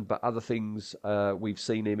Anderson, but other things we've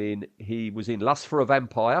seen him in. He was in Lust for a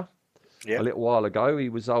Vampire. A little while ago, he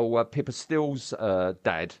was old Pippa Still's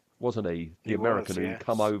dad, wasn't he? The American who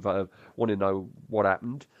come over, want to know what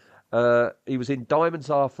happened. He was in Diamonds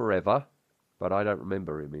Are Forever, but I don't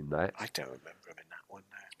remember him in that. I don't remember him in that one.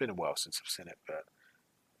 It's been a while since I've seen it, but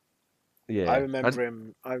yeah, I remember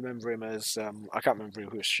him. I remember him as I can't remember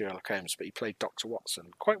who was Sherlock Holmes, but he played Dr.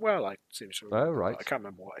 Watson quite well. I seem to remember. Oh, right. I can't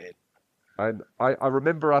remember what in. And I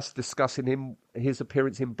remember us discussing his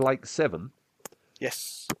appearance in Blake 7.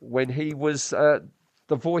 Yes. When he was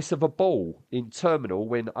the voice of a ball in Terminal,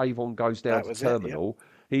 when Avon goes down to Terminal,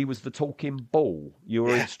 he was the talking ball. You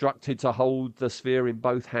were instructed to hold the sphere in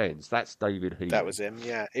both hands. That's David Healy. That was him,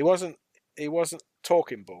 yeah. He wasn't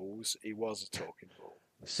talking balls, he was a talking ball.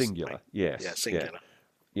 Singular, yes. Yeah, singular.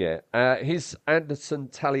 Yeah. His Anderson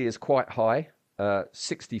tally is quite high,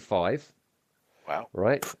 65. Wow.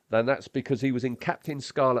 Right? And that's because he was in Captain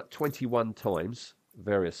Scarlet 21 times,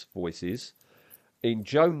 various voices. In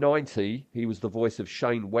Joe 90, he was the voice of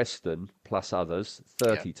Shane Weston, plus others,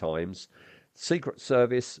 30 times. Secret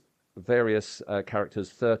Service, various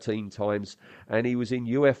characters, 13 times. And he was in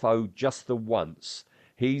UFO just the once.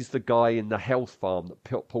 He's the guy in the health farm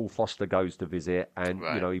that Paul Foster goes to visit. And,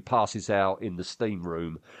 he passes out in the steam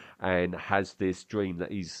room and has this dream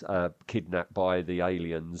that he's kidnapped by the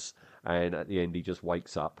aliens. And at the end, he just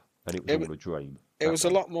wakes up. And it was all a dream. It was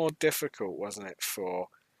a lot more difficult, wasn't it,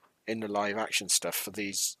 in the live action stuff for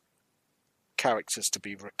these characters to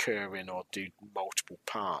be recurring or do multiple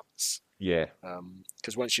parts. Yeah.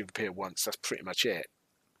 Because once you've appeared once, that's pretty much it.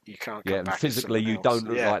 You can't come back. Yeah, and physically you don't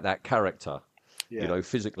look like that character. Yeah.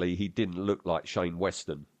 Physically he didn't look like Shane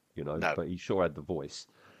Weston, no. But he sure had the voice.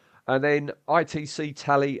 And then ITC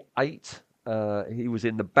tally 8. He was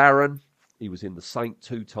in The Baron. He was in The Saint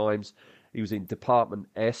 2 times. He was in Department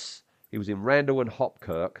S. He was in Randall and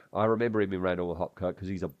Hopkirk. I remember him in Randall and Hopkirk because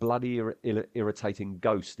he's a bloody irritating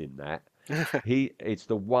ghost in that. It's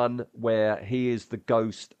the one where he is the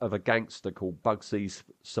ghost of a gangster called Bugsy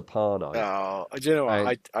Soprano. Oh, do you know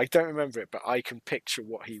what? I don't remember it, but I can picture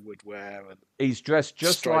what he would wear. And he's dressed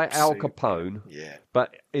just like Al Capone, yeah,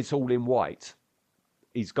 but it's all in white.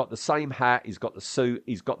 He's got the same hat, he's got the suit,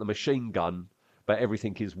 he's got the machine gun, but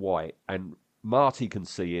everything is white. And Marty can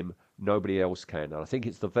see him, nobody else can. And I think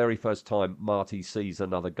it's the very first time Marty sees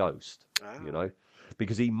another ghost, you know,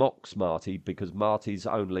 because he mocks Marty because Marty's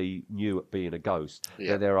only new at being a ghost.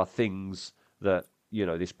 Yeah. There are things that, you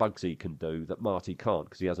know, this Bugsy can do that Marty can't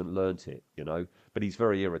because he hasn't learnt it, you know. But he's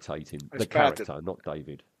very irritating. It's the character, not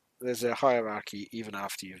David. There's a hierarchy even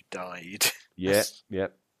after you've died. Yeah, yeah.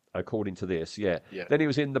 According to this, yeah. Then he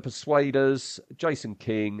was in The Persuaders, Jason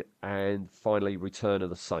King, and finally Return of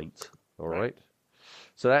the Saint. All right.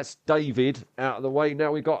 So that's David out of the way.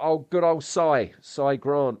 Now we've got good old Cy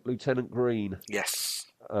Grant, Lieutenant Green. Yes.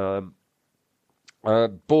 Born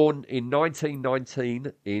in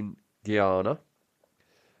 1919 in Guyana.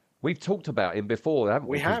 We've talked about him before, haven't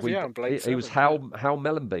we? We have, yeah. On Blade he was Hal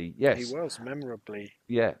Mellenby, yes. He was, memorably.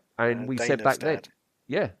 Yeah, and we said back then.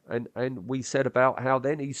 Yeah, and we said about how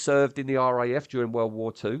then he served in the RAF during World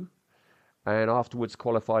War II and afterwards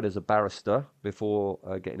qualified as a barrister before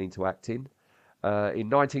getting into acting. In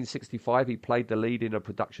 1965, he played the lead in a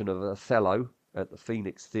production of Othello at the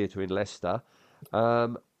Phoenix Theatre in Leicester.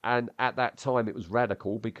 And at that time, it was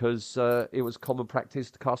radical because it was common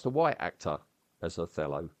practice to cast a white actor as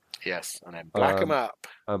Othello. Yes, and then black him up.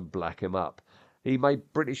 And black him up. He made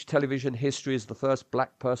British television history as the first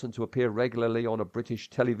black person to appear regularly on a British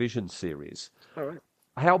television series. All right.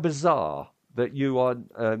 How bizarre that you are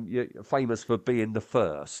you're famous for being the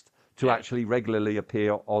first to actually regularly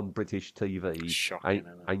appear on British TV. Shocking,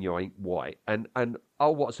 and you ain't white. And oh,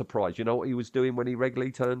 what a surprise. You know what he was doing when he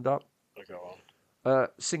regularly turned up? Go on.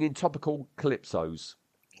 Singing topical calypsos.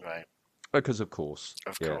 Right. Because of course.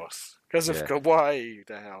 Of course. Because of why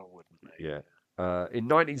the hell wouldn't they? Yeah. In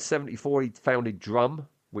 1974, he founded Drum,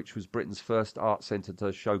 which was Britain's first art centre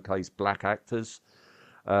to showcase black actors.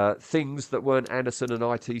 Things that weren't Anderson and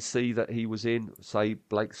ITC that he was in, say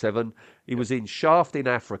Blake Seven. He was in Shaft in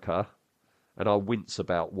Africa, and I wince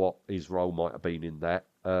about what his role might have been in that.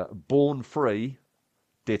 Born Free,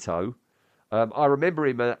 ditto. I remember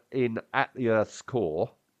him in At the Earth's Core.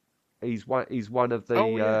 He's one of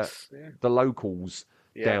the the locals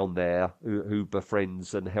down there who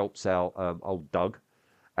befriends and helps out old Doug.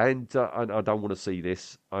 And I don't want to see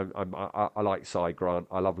this. I like Cy Grant.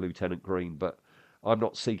 I love Lieutenant Green, but I'm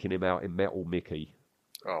not seeking him out in Metal Mickey.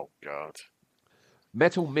 Oh God,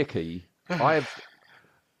 Metal Mickey.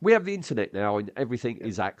 We have the internet now, and everything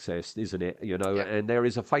is accessed, isn't it? You know, and there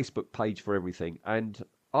is a Facebook page for everything. And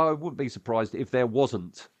I wouldn't be surprised if there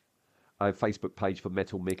wasn't a Facebook page for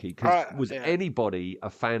Metal Mickey. Was anybody a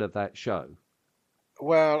fan of that show?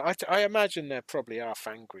 Well, I imagine there probably are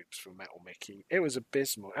fan groups for Metal Mickey. It was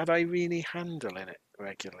abysmal. Had Irene Handel in it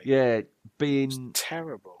regularly? Yeah, being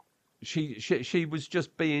terrible. She was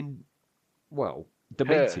just being, well,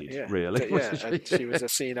 demented, really. She was a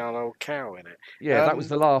senile old cow in it. Yeah, that was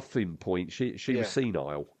the laughing point. She was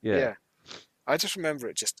senile. Yeah. I just remember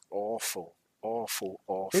it just awful.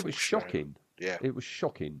 It was shocking. Yeah. It was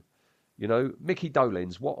shocking. You know, Mickey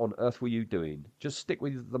Dolenz, what on earth were you doing? Just stick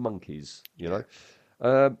with the monkeys, you know.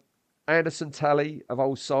 Anderson Talley of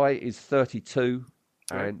Old Cy is 32,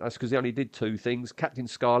 and that's because he only did two things. Captain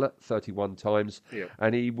Scarlet, 31 times,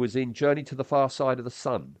 and he was in Journey to the Far Side of the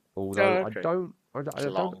Sun, although I don't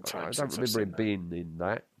remember him being in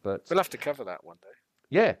that. But we'll have to cover that one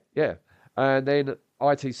day. Yeah. And then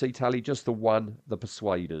ITC Talley, just the one, The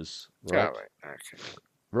Persuaders. Right? Oh, right. Okay.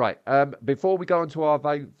 Right. Before we go into our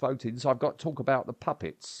votings, I've got to talk about the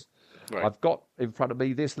puppets. Right. I've got in front of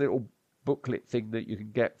me this little booklet thing that you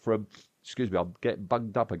can get from, excuse me, I'm getting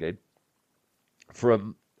bunged up again,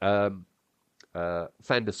 from Fanderson.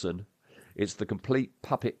 It's the complete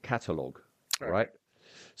puppet catalogue, right?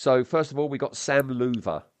 So first of all, we got Sam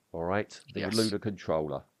Loover, all right, the Lunar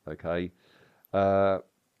Controller, okay.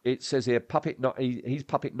 It says here, he's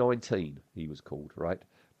Puppet 19, he was called, right?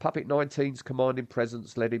 Puppet 19's commanding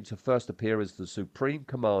presence led him to first appear as the Supreme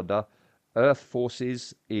Commander, Earth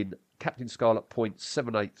Forces in Captain Scarlet Point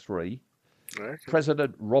 783,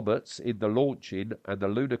 President Roberts in The Launching, and the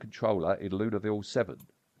Lunar Controller in Lunarville 7.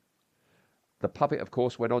 The puppet, of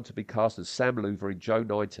course, went on to be cast as Sam Loover in Joe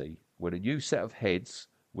 90, when a new set of heads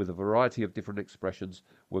with a variety of different expressions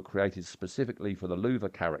were created specifically for the Loover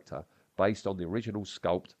character, based on the original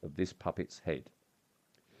sculpt of this puppet's head.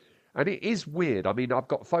 And it is weird. I mean, I've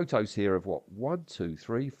got photos here of what? 1, 2,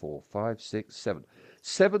 3, 4, 5, 6, 7.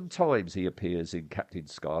 7 times he appears in Captain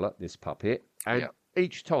Scarlet, this puppet, and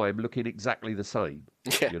each time looking exactly the same.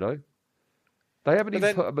 Yeah. You know? They haven't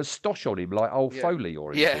even put a moustache on him like old Foley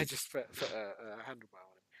or anything. Yeah, just put a handlebar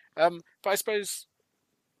on him. But I suppose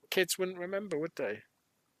kids wouldn't remember, would they?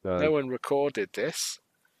 No one recorded this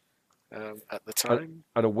at the time.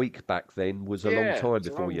 And a week back then was a long time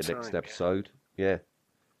before your next episode. Yeah.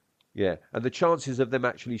 Yeah. And the chances of them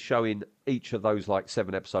actually showing each of those like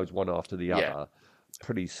 7 episodes one after the other,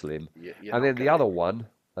 pretty slim. And then the other one,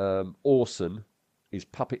 Orson, is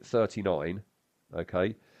Puppet 39.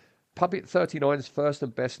 Okay. Puppet 39's first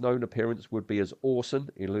and best known appearance would be as Orson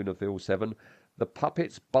in Lunarville 7. The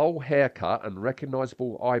puppet's bowl haircut and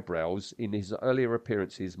recognisable eyebrows in his earlier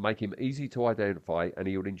appearances make him easy to identify, and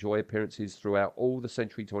he would enjoy appearances throughout all the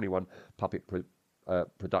Century 21 puppet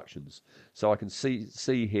productions. So I can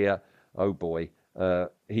see here, oh boy,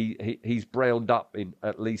 he's browned up in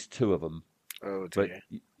at least 2 of them. Oh dear.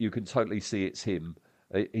 But you can totally see it's him.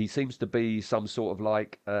 He seems to be some sort of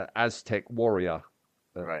like Aztec warrior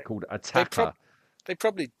called Attacker. They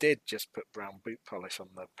probably did just put brown boot polish on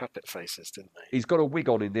the puppet faces, didn't they? He's got a wig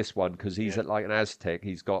on in this one because he's like an Aztec.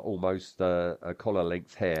 He's got almost a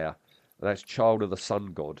collar-length hair. That's Child of the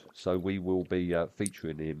Sun God. So we will be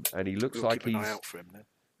featuring him, and he looks like keep he's. An eye out for him, then.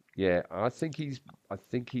 Yeah, I think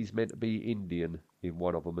he's meant to be Indian in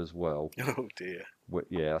one of them as well. Oh dear. Well,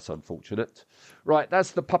 yeah, that's unfortunate. Right,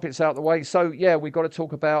 that's the puppets out the way. So yeah, we've got to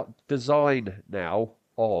talk about design now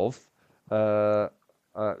of.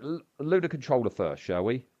 Lunar Controller first, shall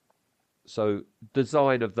we? So,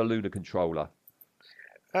 design of the Lunar Controller.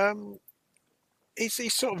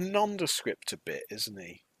 He's sort of nondescript a bit, isn't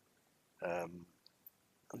he? I'm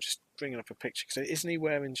just bringing up a picture because isn't he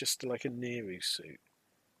wearing just like a Nehru suit?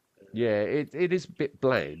 Yeah, it is a bit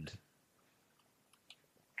bland.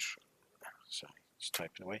 Sorry, just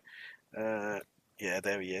typing away. Yeah,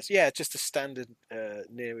 there he is. Yeah, just a standard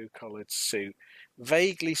Nehru collared suit,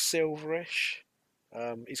 vaguely silverish.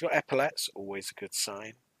 He's got epaulets, always a good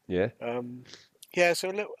sign. Yeah. Yeah, so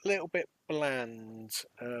a little bit bland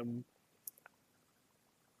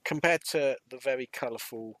compared to the very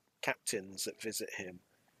colourful captains that visit him.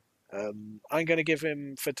 I'm going to give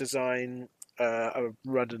him for design a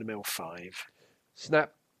run-of-the-mill 5.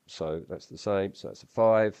 Snap. So that's the same. So that's a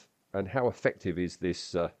 5. And how effective is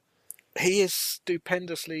this? He is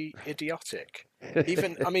stupendously idiotic.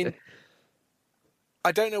 Even, I mean.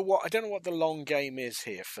 I don't know what the long game is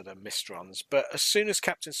here for the Mistrons, but as soon as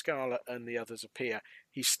Captain Scarlet and the others appear,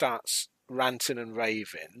 he starts ranting and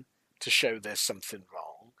raving to show there's something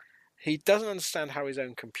wrong. He doesn't understand how his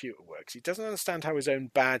own computer works. He doesn't understand how his own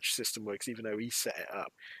badge system works, even though he set it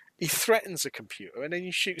up. He threatens a computer and then he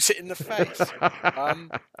shoots it in the face.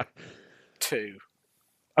 2.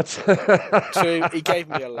 2. He gave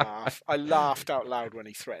me a laugh. I laughed out loud when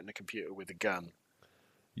he threatened a computer with a gun.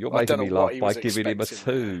 You're making me laugh by giving him a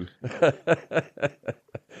 2.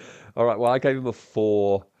 All right, well, I gave him a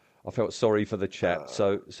 4. I felt sorry for the chap,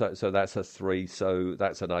 so that's a 3, so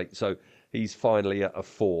that's an 8. So he's finally at a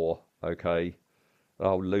 4, okay?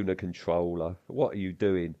 Oh, Lunar Controller, what are you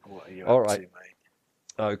doing? What are you all up right. to, mate?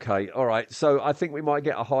 Okay, all right. So I think we might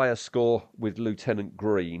get a higher score with Lieutenant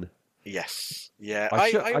Green. Yes, yeah.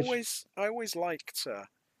 I always liked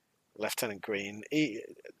Lieutenant Green.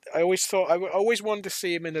 I always wanted to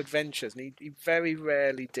see him in adventures, and he very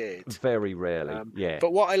rarely did. Very rarely, yeah.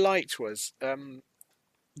 But what I liked was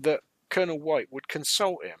that Colonel White would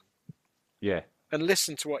consult him. Yeah. And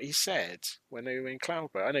listen to what he said when they were in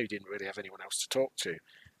Cloudboat. I know he didn't really have anyone else to talk to.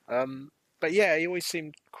 But yeah, he always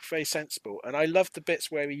seemed very sensible. And I loved the bits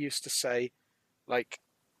where he used to say, like,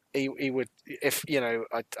 he would, if, you know,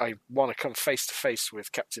 I want to come face to face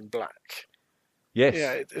with Captain Black. Yes.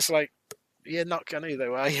 Yeah, it's like, you're not going to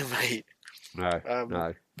though, are you, mate? No,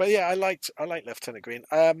 no. But yeah, I liked Lieutenant Green.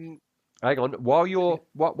 Hang on, while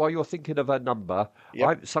you're thinking of a number,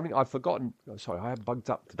 something I've forgotten. Sorry, I am bugged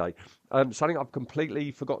up today. Something I've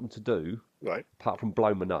completely forgotten to do, right? Apart from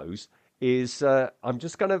blow my nose, is I'm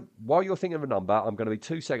just gonna. While you're thinking of a number, I'm going to be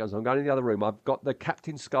 2 seconds. I'm going in the other room. I've got the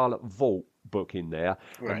Captain Scarlet Vault book in there,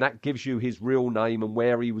 right. And that gives you his real name and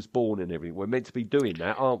where he was born and everything. We're meant to be doing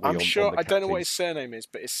that, aren't we? I'm sure. I don't know what his his surname is,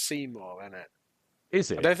 but it's Seymour, isn't it?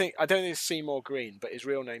 Is it? I don't think it's Seymour Green, but his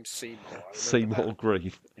real name's Seymour. Seymour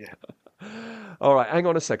Green. Yeah. All right, hang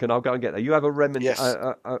on a second. I'll go and get there. You have a Yes.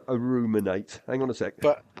 a ruminate. Hang on a sec.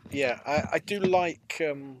 But yeah, I do like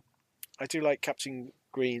Captain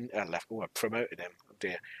Green. Left. Oh, I promoted him. Oh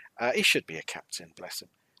dear. He should be a captain. Bless him.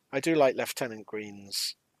 I do like Lieutenant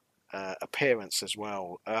Green's appearance as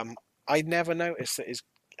well. I never noticed that his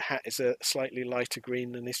hat is a slightly lighter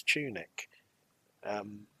green than his tunic.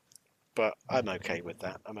 But I'm okay with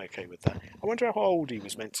that. I wonder how old he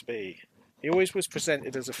was meant to be. He always was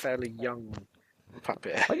presented as a fairly young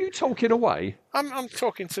puppet. Are you talking away? I'm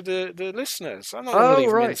talking to the listeners. I'm not going to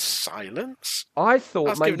leave them in silence. I thought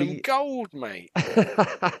was maybe giving them gold, mate.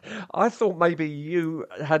 I thought maybe you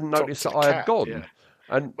hadn't noticed that I had gone. Yeah.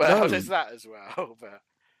 And well, no. there's that as well. But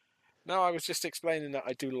no, I was just explaining that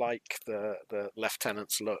I do like the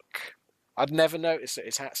lieutenant's look. I'd never noticed that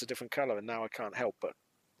his hat's a different colour, and now I can't help but.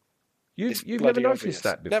 You've never noticed obvious.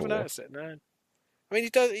 that before? Never noticed it. No. I mean,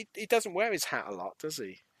 he doesn't wear his hat a lot, does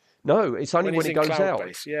he? No, it's only when he's he goes cloud out.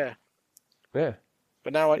 Base, yeah. Yeah.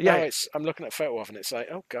 But now I'm looking at a photo of, and it's like,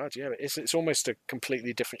 oh god, yeah, it's almost a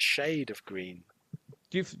completely different shade of green.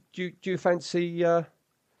 Do you fancy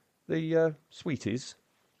the sweeties?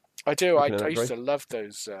 I do. I used to love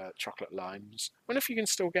those chocolate limes. I wonder if you can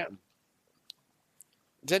still get them.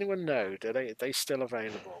 Does anyone know? Are they still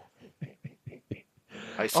available?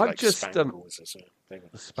 I used to like Spangles as a thing.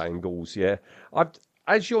 Spangles, yeah.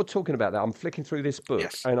 As you're talking about that, I'm flicking through this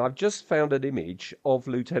book, and I've just found an image of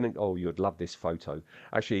Lieutenant... Oh, you'd love this photo.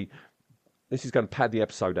 Actually, this is going to pad the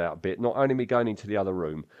episode out a bit. Not only me going into the other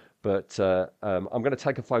room, but I'm going to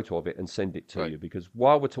take a photo of it and send it to you, because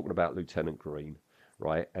while we're talking about Lieutenant Green,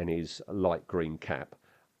 right, and his light green cap,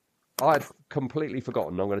 I'd completely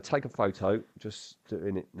forgotten. I'm going to take a photo, just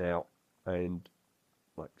doing it now, and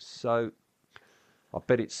like so. I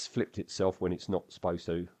bet it's flipped itself when it's not supposed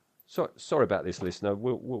to. Sorry about this, listener.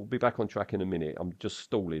 We'll be back on track in a minute. I'm just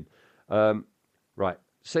stalling. Right,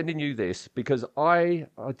 sending you this because I'd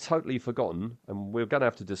totally forgotten, and we're going to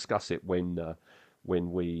have to discuss it when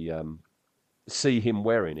we see him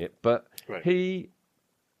wearing it. But he,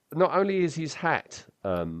 not only is his hat,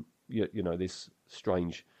 this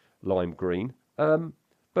strange lime green,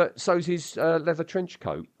 but so's his leather trench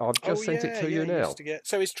coat. I've just sent it to you now.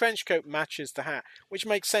 So his trench coat matches the hat, which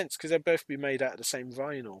makes sense because they'd both be made out of the same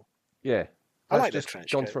vinyl. Yeah. I like just the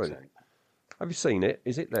trench gone coat. through. Have you seen it?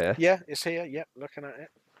 Is it there? Yeah, it's here. Yep, looking at it.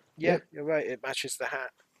 Yeah, you're right. It matches the hat.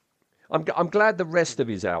 I'm glad the rest of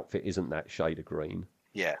his outfit isn't that shade of green.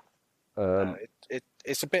 Yeah.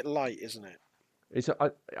 It's a bit light, isn't it?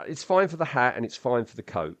 It's fine for the hat and it's fine for the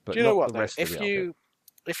coat, but do you know not what? The Though? rest of the outfit.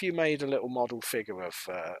 If you made a little model figure of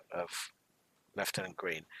Lieutenant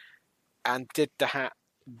Green and did the hat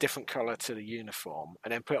different colour to the uniform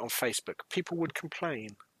and then put it on Facebook, people would complain.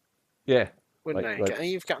 Yeah. Wouldn't they? And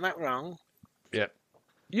you've got that wrong. Yeah.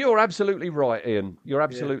 You're absolutely right, Ian. You're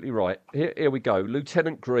absolutely right. Here we go.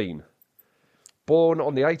 Lieutenant Green. Born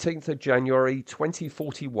on the 18th of January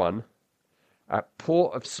 2041 at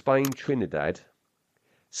Port of Spain, Trinidad.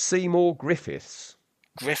 Seymour Griffiths.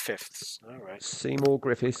 All right. Seymour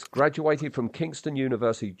Griffiths graduated from Kingston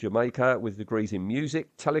University, Jamaica, with degrees in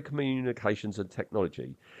music, telecommunications and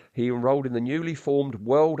technology. He enrolled in the newly formed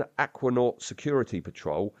World Aquanaut Security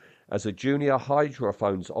Patrol as a junior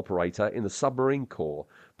hydrophones operator in the Submarine Corps,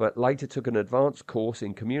 but later took an advanced course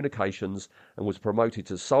in communications and was promoted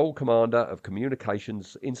to sole commander of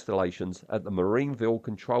communications installations at the Marineville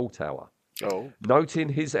Control Tower. Oh. Noting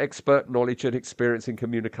his expert knowledge and experience in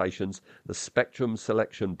communications, the Spectrum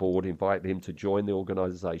Selection Board invited him to join the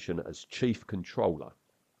organisation as chief controller.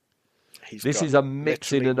 This is a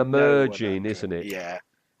mixing and a merging, isn't it? Yeah,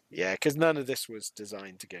 because none of this was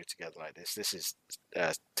designed to go together like this. This is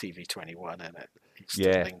TV21, isn't it?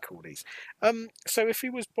 Yeah. Link all these. So if he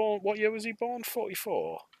was born, what year was he born?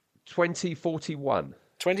 44? 2041.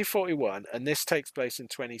 2041, and this takes place in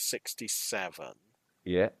 2067.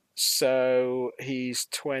 Yeah. So he's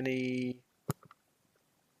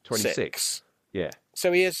 26. Yeah.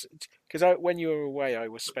 So he is, because when you were away, I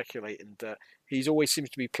was speculating that he's always seems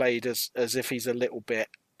to be played as if he's a little bit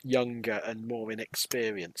younger and more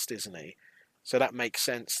inexperienced, isn't he? So that makes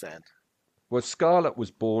sense then. Well, Scarlett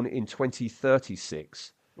was born in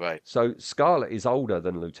 2036. Right. So Scarlett is older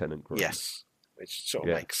than Lieutenant Green. Yes, which sort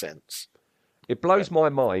of makes sense. It blows my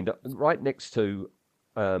mind. Right next to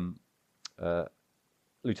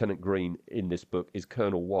Lieutenant Green in this book is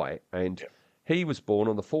Colonel White, and he was born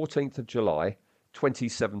on the 14th of July,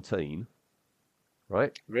 2017.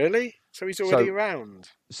 Right? Really? So he's already around?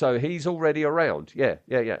 So he's already around. Yeah.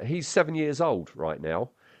 He's 7 years old right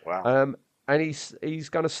now. Wow. And he's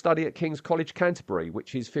going to study at King's College, Canterbury,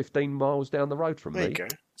 which is 15 miles down the road from me. There you go.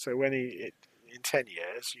 So when in 10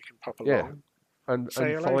 years, you can pop along. And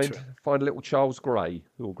find little Charles Gray,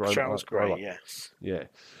 who will grow up. Charles Gray, yes. Yeah.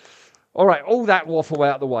 All right, all that waffle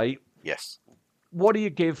out the way. Yes. What do you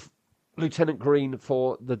give Lieutenant Green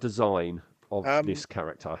for the design of this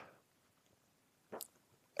character?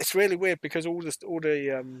 It's really weird because all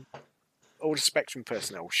the all the Spectrum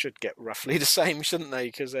personnel should get roughly the same, shouldn't they?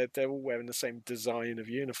 Because they're all wearing the same design of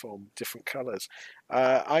uniform, different colours.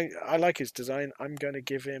 I like his design. I'm going to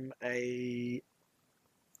give him a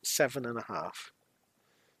 7.5.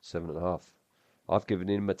 7.5. I've given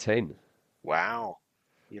him a 10. Wow.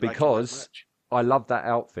 Because I love that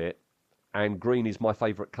outfit, and green is my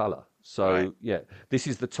favourite colour. So, yeah, this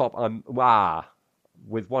is the top.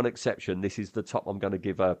 With one exception, this is the top I'm going to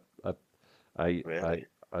give a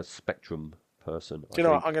Spectrum person. Do you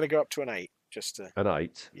know what? I'm going to go up to an 8. An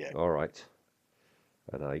 8? Yeah. All right.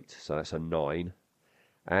 An 8. So that's a 9.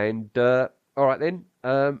 And, all right then,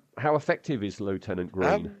 how effective is Lieutenant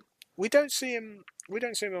Green? We don't see him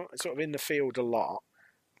sort of in the field a lot,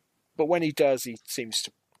 but when he does, he seems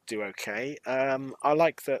to do okay. I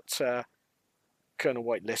like that Colonel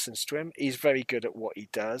White listens to him. He's very good at what he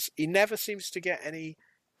does. He never seems to get any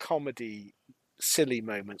comedy, silly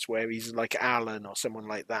moments where he's like Alan or someone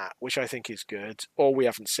like that, which I think is good. Or we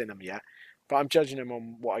haven't seen him yet, but I'm judging him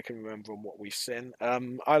on what I can remember and what we've seen.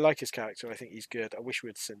 I like his character. I think he's good. I wish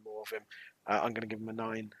we'd seen more of him. I'm going to give him a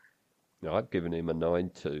 9. No, I've given him a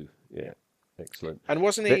 9 too. Yeah, excellent. And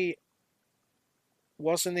wasn't he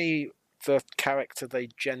the character they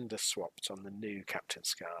gender swapped on the new Captain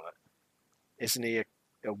Scarlet? Isn't he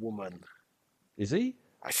a woman? Is he?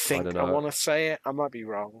 I think I want to say it. I might be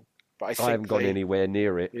wrong, but I think I haven't gone anywhere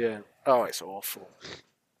near it. Yeah. Oh, it's awful.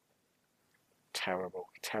 Terrible.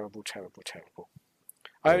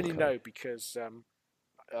 I only know because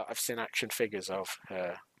I've seen action figures of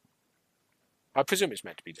her. I presume it's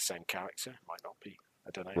meant to be the same character. Might not be.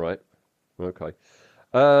 I don't know. Right. Okay.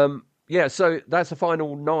 Yeah, so that's a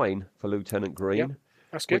final 9 for Lieutenant Green. Yeah,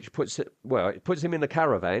 that's good. Which puts him in the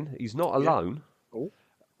caravan. He's not alone. Yeah.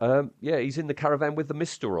 Oh. Yeah, he's in the caravan with the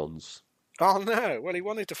Mysterons. Oh no! Well, he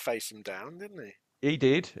wanted to face them down, didn't he? He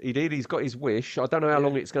did. He's got his wish. I don't know how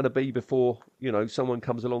long it's going to be before someone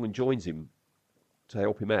comes along and joins him to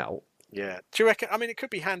help him out. Yeah. Do you reckon? I mean, it could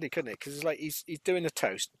be handy, couldn't it? Because it's like he's doing a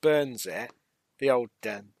toast, burns it, the old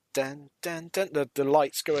dun dun dun dun. The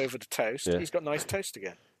lights go over the toast. Yeah. He's got nice toast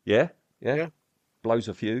again. Yeah. Blows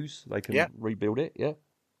a fuse. They can rebuild it. Yeah.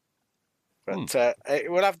 But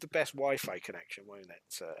it will have the best Wi-Fi connection, won't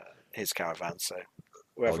it? His caravan. So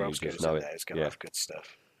whoever else goes in there is going to have good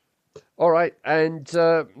stuff. All right, and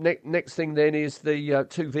next thing then is the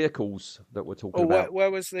 2 vehicles that we're talking about.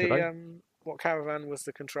 Where was the what caravan was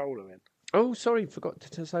the controller in? Oh, sorry, forgot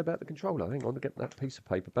to say about the controller. Hang on to get that piece of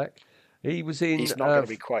paper back. He was in He's not going to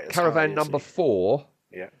be quite as caravan high, number 4.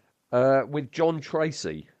 Yeah. With John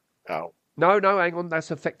Tracy. Oh. No, hang on,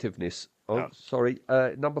 that's effectiveness. Sorry.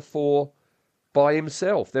 Number 4 by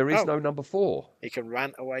himself. There is no number 4. He can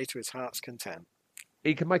rant away to his heart's content.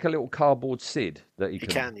 He can make a little cardboard Sid that he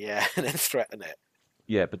can, yeah, and then threaten it.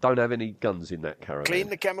 Yeah, but don't have any guns in that caravan. Clean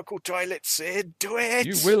the chemical toilet, Sid. Do it.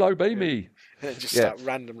 You will obey me. And then just start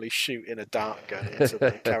randomly shooting a dart gun into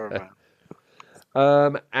the caravan.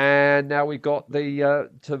 And now we've got the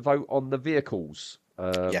to vote on the vehicles.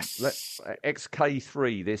 Yes.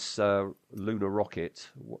 XK3, this lunar rocket.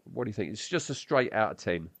 What do you think? It's just a straight out of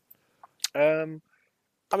 10. I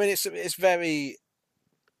mean, it's very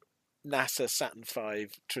NASA Saturn V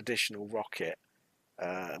traditional rocket,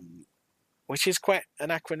 which is quite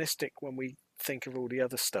anachronistic when we think of all the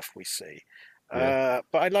other stuff we see. But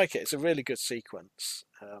I like it. It's a really good sequence.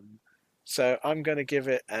 So I'm going to give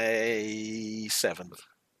it a 7.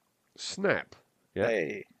 Snap. Yeah.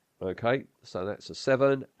 Hey. Okay, so that's a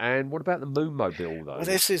 7. And what about the Moonmobile, though? Well,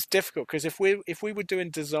 this is difficult because if we were doing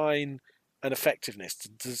design and effectiveness, the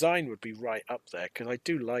design would be right up there because I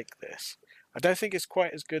do like this. I don't think it's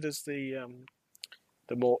quite as good as the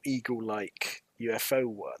more eagle-like UFO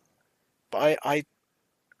one, but I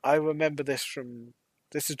remember this from.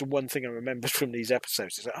 This is the one thing I remembered from these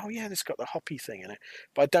episodes. Is like, oh yeah, this got the hoppy thing in it,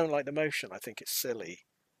 but I don't like the motion. I think it's silly.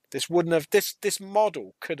 This wouldn't have this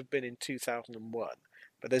model could have been in 2001,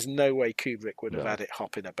 but there's no way Kubrick would have had it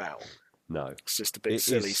hopping about. No, it's just a bit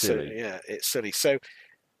silly. So yeah, it's silly. So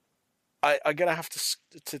I'm gonna have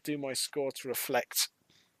to do my score to reflect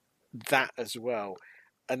that as well,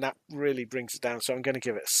 and that really brings it down. So I'm going to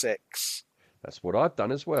give it a 6. That's what I've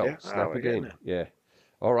done as well. Yeah? Snap again. Yeah.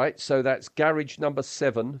 All right. So that's garage number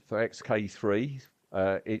 7 for XK3.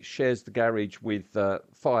 It shares the garage with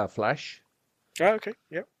Fireflash. Oh, okay.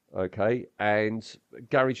 Yep. Okay. And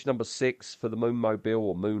garage number 6 for the Moonmobile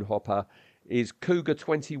or Moonhopper is Cougar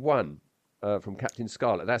 21 from Captain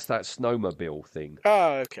Scarlet. That's that snowmobile thing.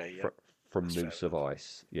 Oh, okay. Yeah. From Noose of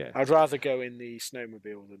Ice. Yeah. I'd rather go in the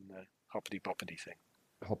snowmobile than the hoppity boppity thing.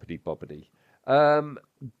 Hoppity boppity.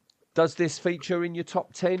 Does this feature in your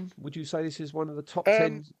top 10? Would you say this is one of the top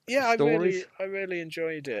 10 Yeah, stories? I really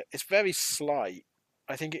enjoyed it. It's very slight.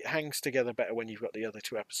 I think it hangs together better when you've got the other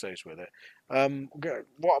 2 episodes with it.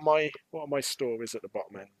 What are my stories at the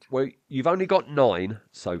bottom end? Well, you've only got 9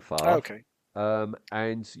 so far. Oh, okay.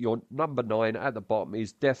 And your number 9 at the bottom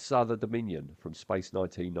is Death's Other Dominion from Space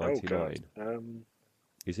 1999. Oh,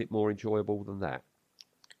 is it more enjoyable than that?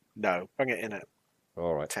 No, bring it in at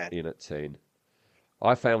all right, 10. In at 10.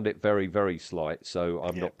 I found it very, very slight, so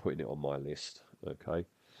I'm not putting it on my list. Okay.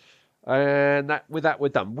 And with that, we're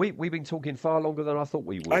done. We've been talking far longer than I thought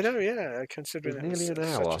we would. I know, yeah, considering it nearly was an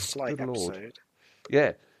hour. such a slight Good episode. Lord.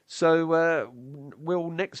 Yeah. So will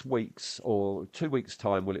next week's or 2 weeks'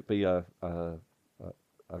 time, will it be a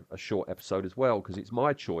short episode as well? Because it's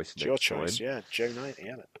my choice It's next your choice, time. yeah. Joe 90,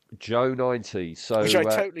 isn't it? Joe 90. So, which I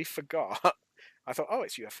totally forgot. I thought,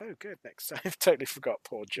 it's UFO. Good, next time. I've totally forgot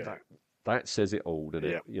poor Joe. That says it all, doesn't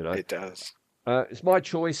it? Yeah, it does. It's my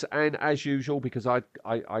choice, and as usual, because I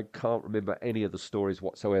can't remember any of the stories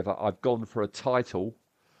whatsoever, I've gone for a title,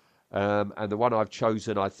 and the one I've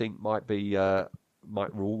chosen I think might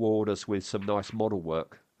reward us with some nice model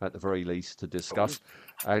work at the very least to discuss,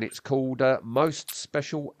 and it's called Most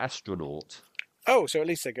Special Astronaut. Oh, so at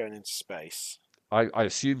least they're going into space. I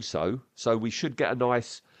assume so. So we should get a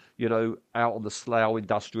nice, out on the Slough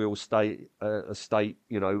industrial estate,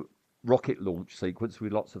 rocket launch sequence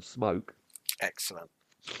with lots of smoke. Excellent.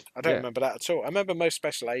 I don't remember that at all. I remember Most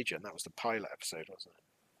Special Agent. That was the pilot episode, wasn't it?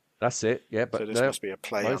 That's it, yeah. But so this must be a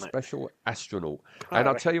play on it. Most Special Astronaut. And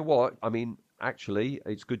I'll tell you what, I mean, actually,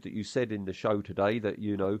 it's good that you said in the show today that,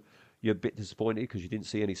 you're a bit disappointed because you didn't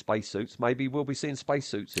see any spacesuits. Maybe we'll be seeing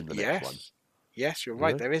spacesuits in the next one. Yes, you're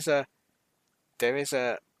right. There is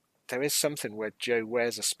something where Joe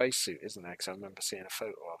wears a spacesuit, isn't there? Because I remember seeing a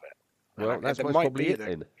photo of it. Well, that's probably it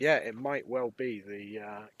then. Yeah, it might well be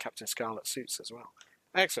the Captain Scarlet suits as well.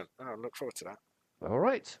 Excellent. I look forward to that. All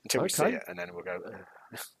right. Until we see it, and then we'll go.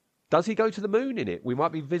 Does he go to the moon in it? We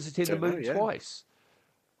might be visiting the moon twice.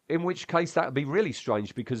 In which case, that would be really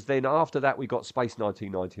strange, because then after that, we got Space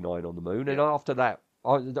 1999 on the moon, and after that,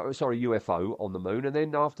 UFO on the moon, and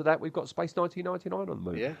then after that, we've got Space 1999 on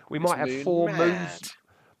the moon. Yeah, we might have 4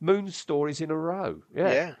 moon stories in a row.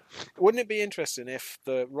 Yeah. Wouldn't it be interesting if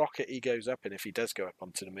the rocket he goes up in, if he does go up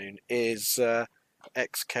onto the moon, is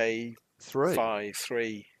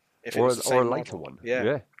XK-53? Or a later one.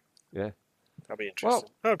 Yeah. That'd be interesting.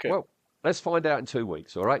 Well, let's find out in 2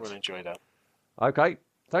 weeks, all right? We'll enjoy that. Okay.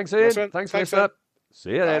 Thanks, Ian. Thanks, listener. See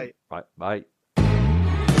you then. Bye. Bye.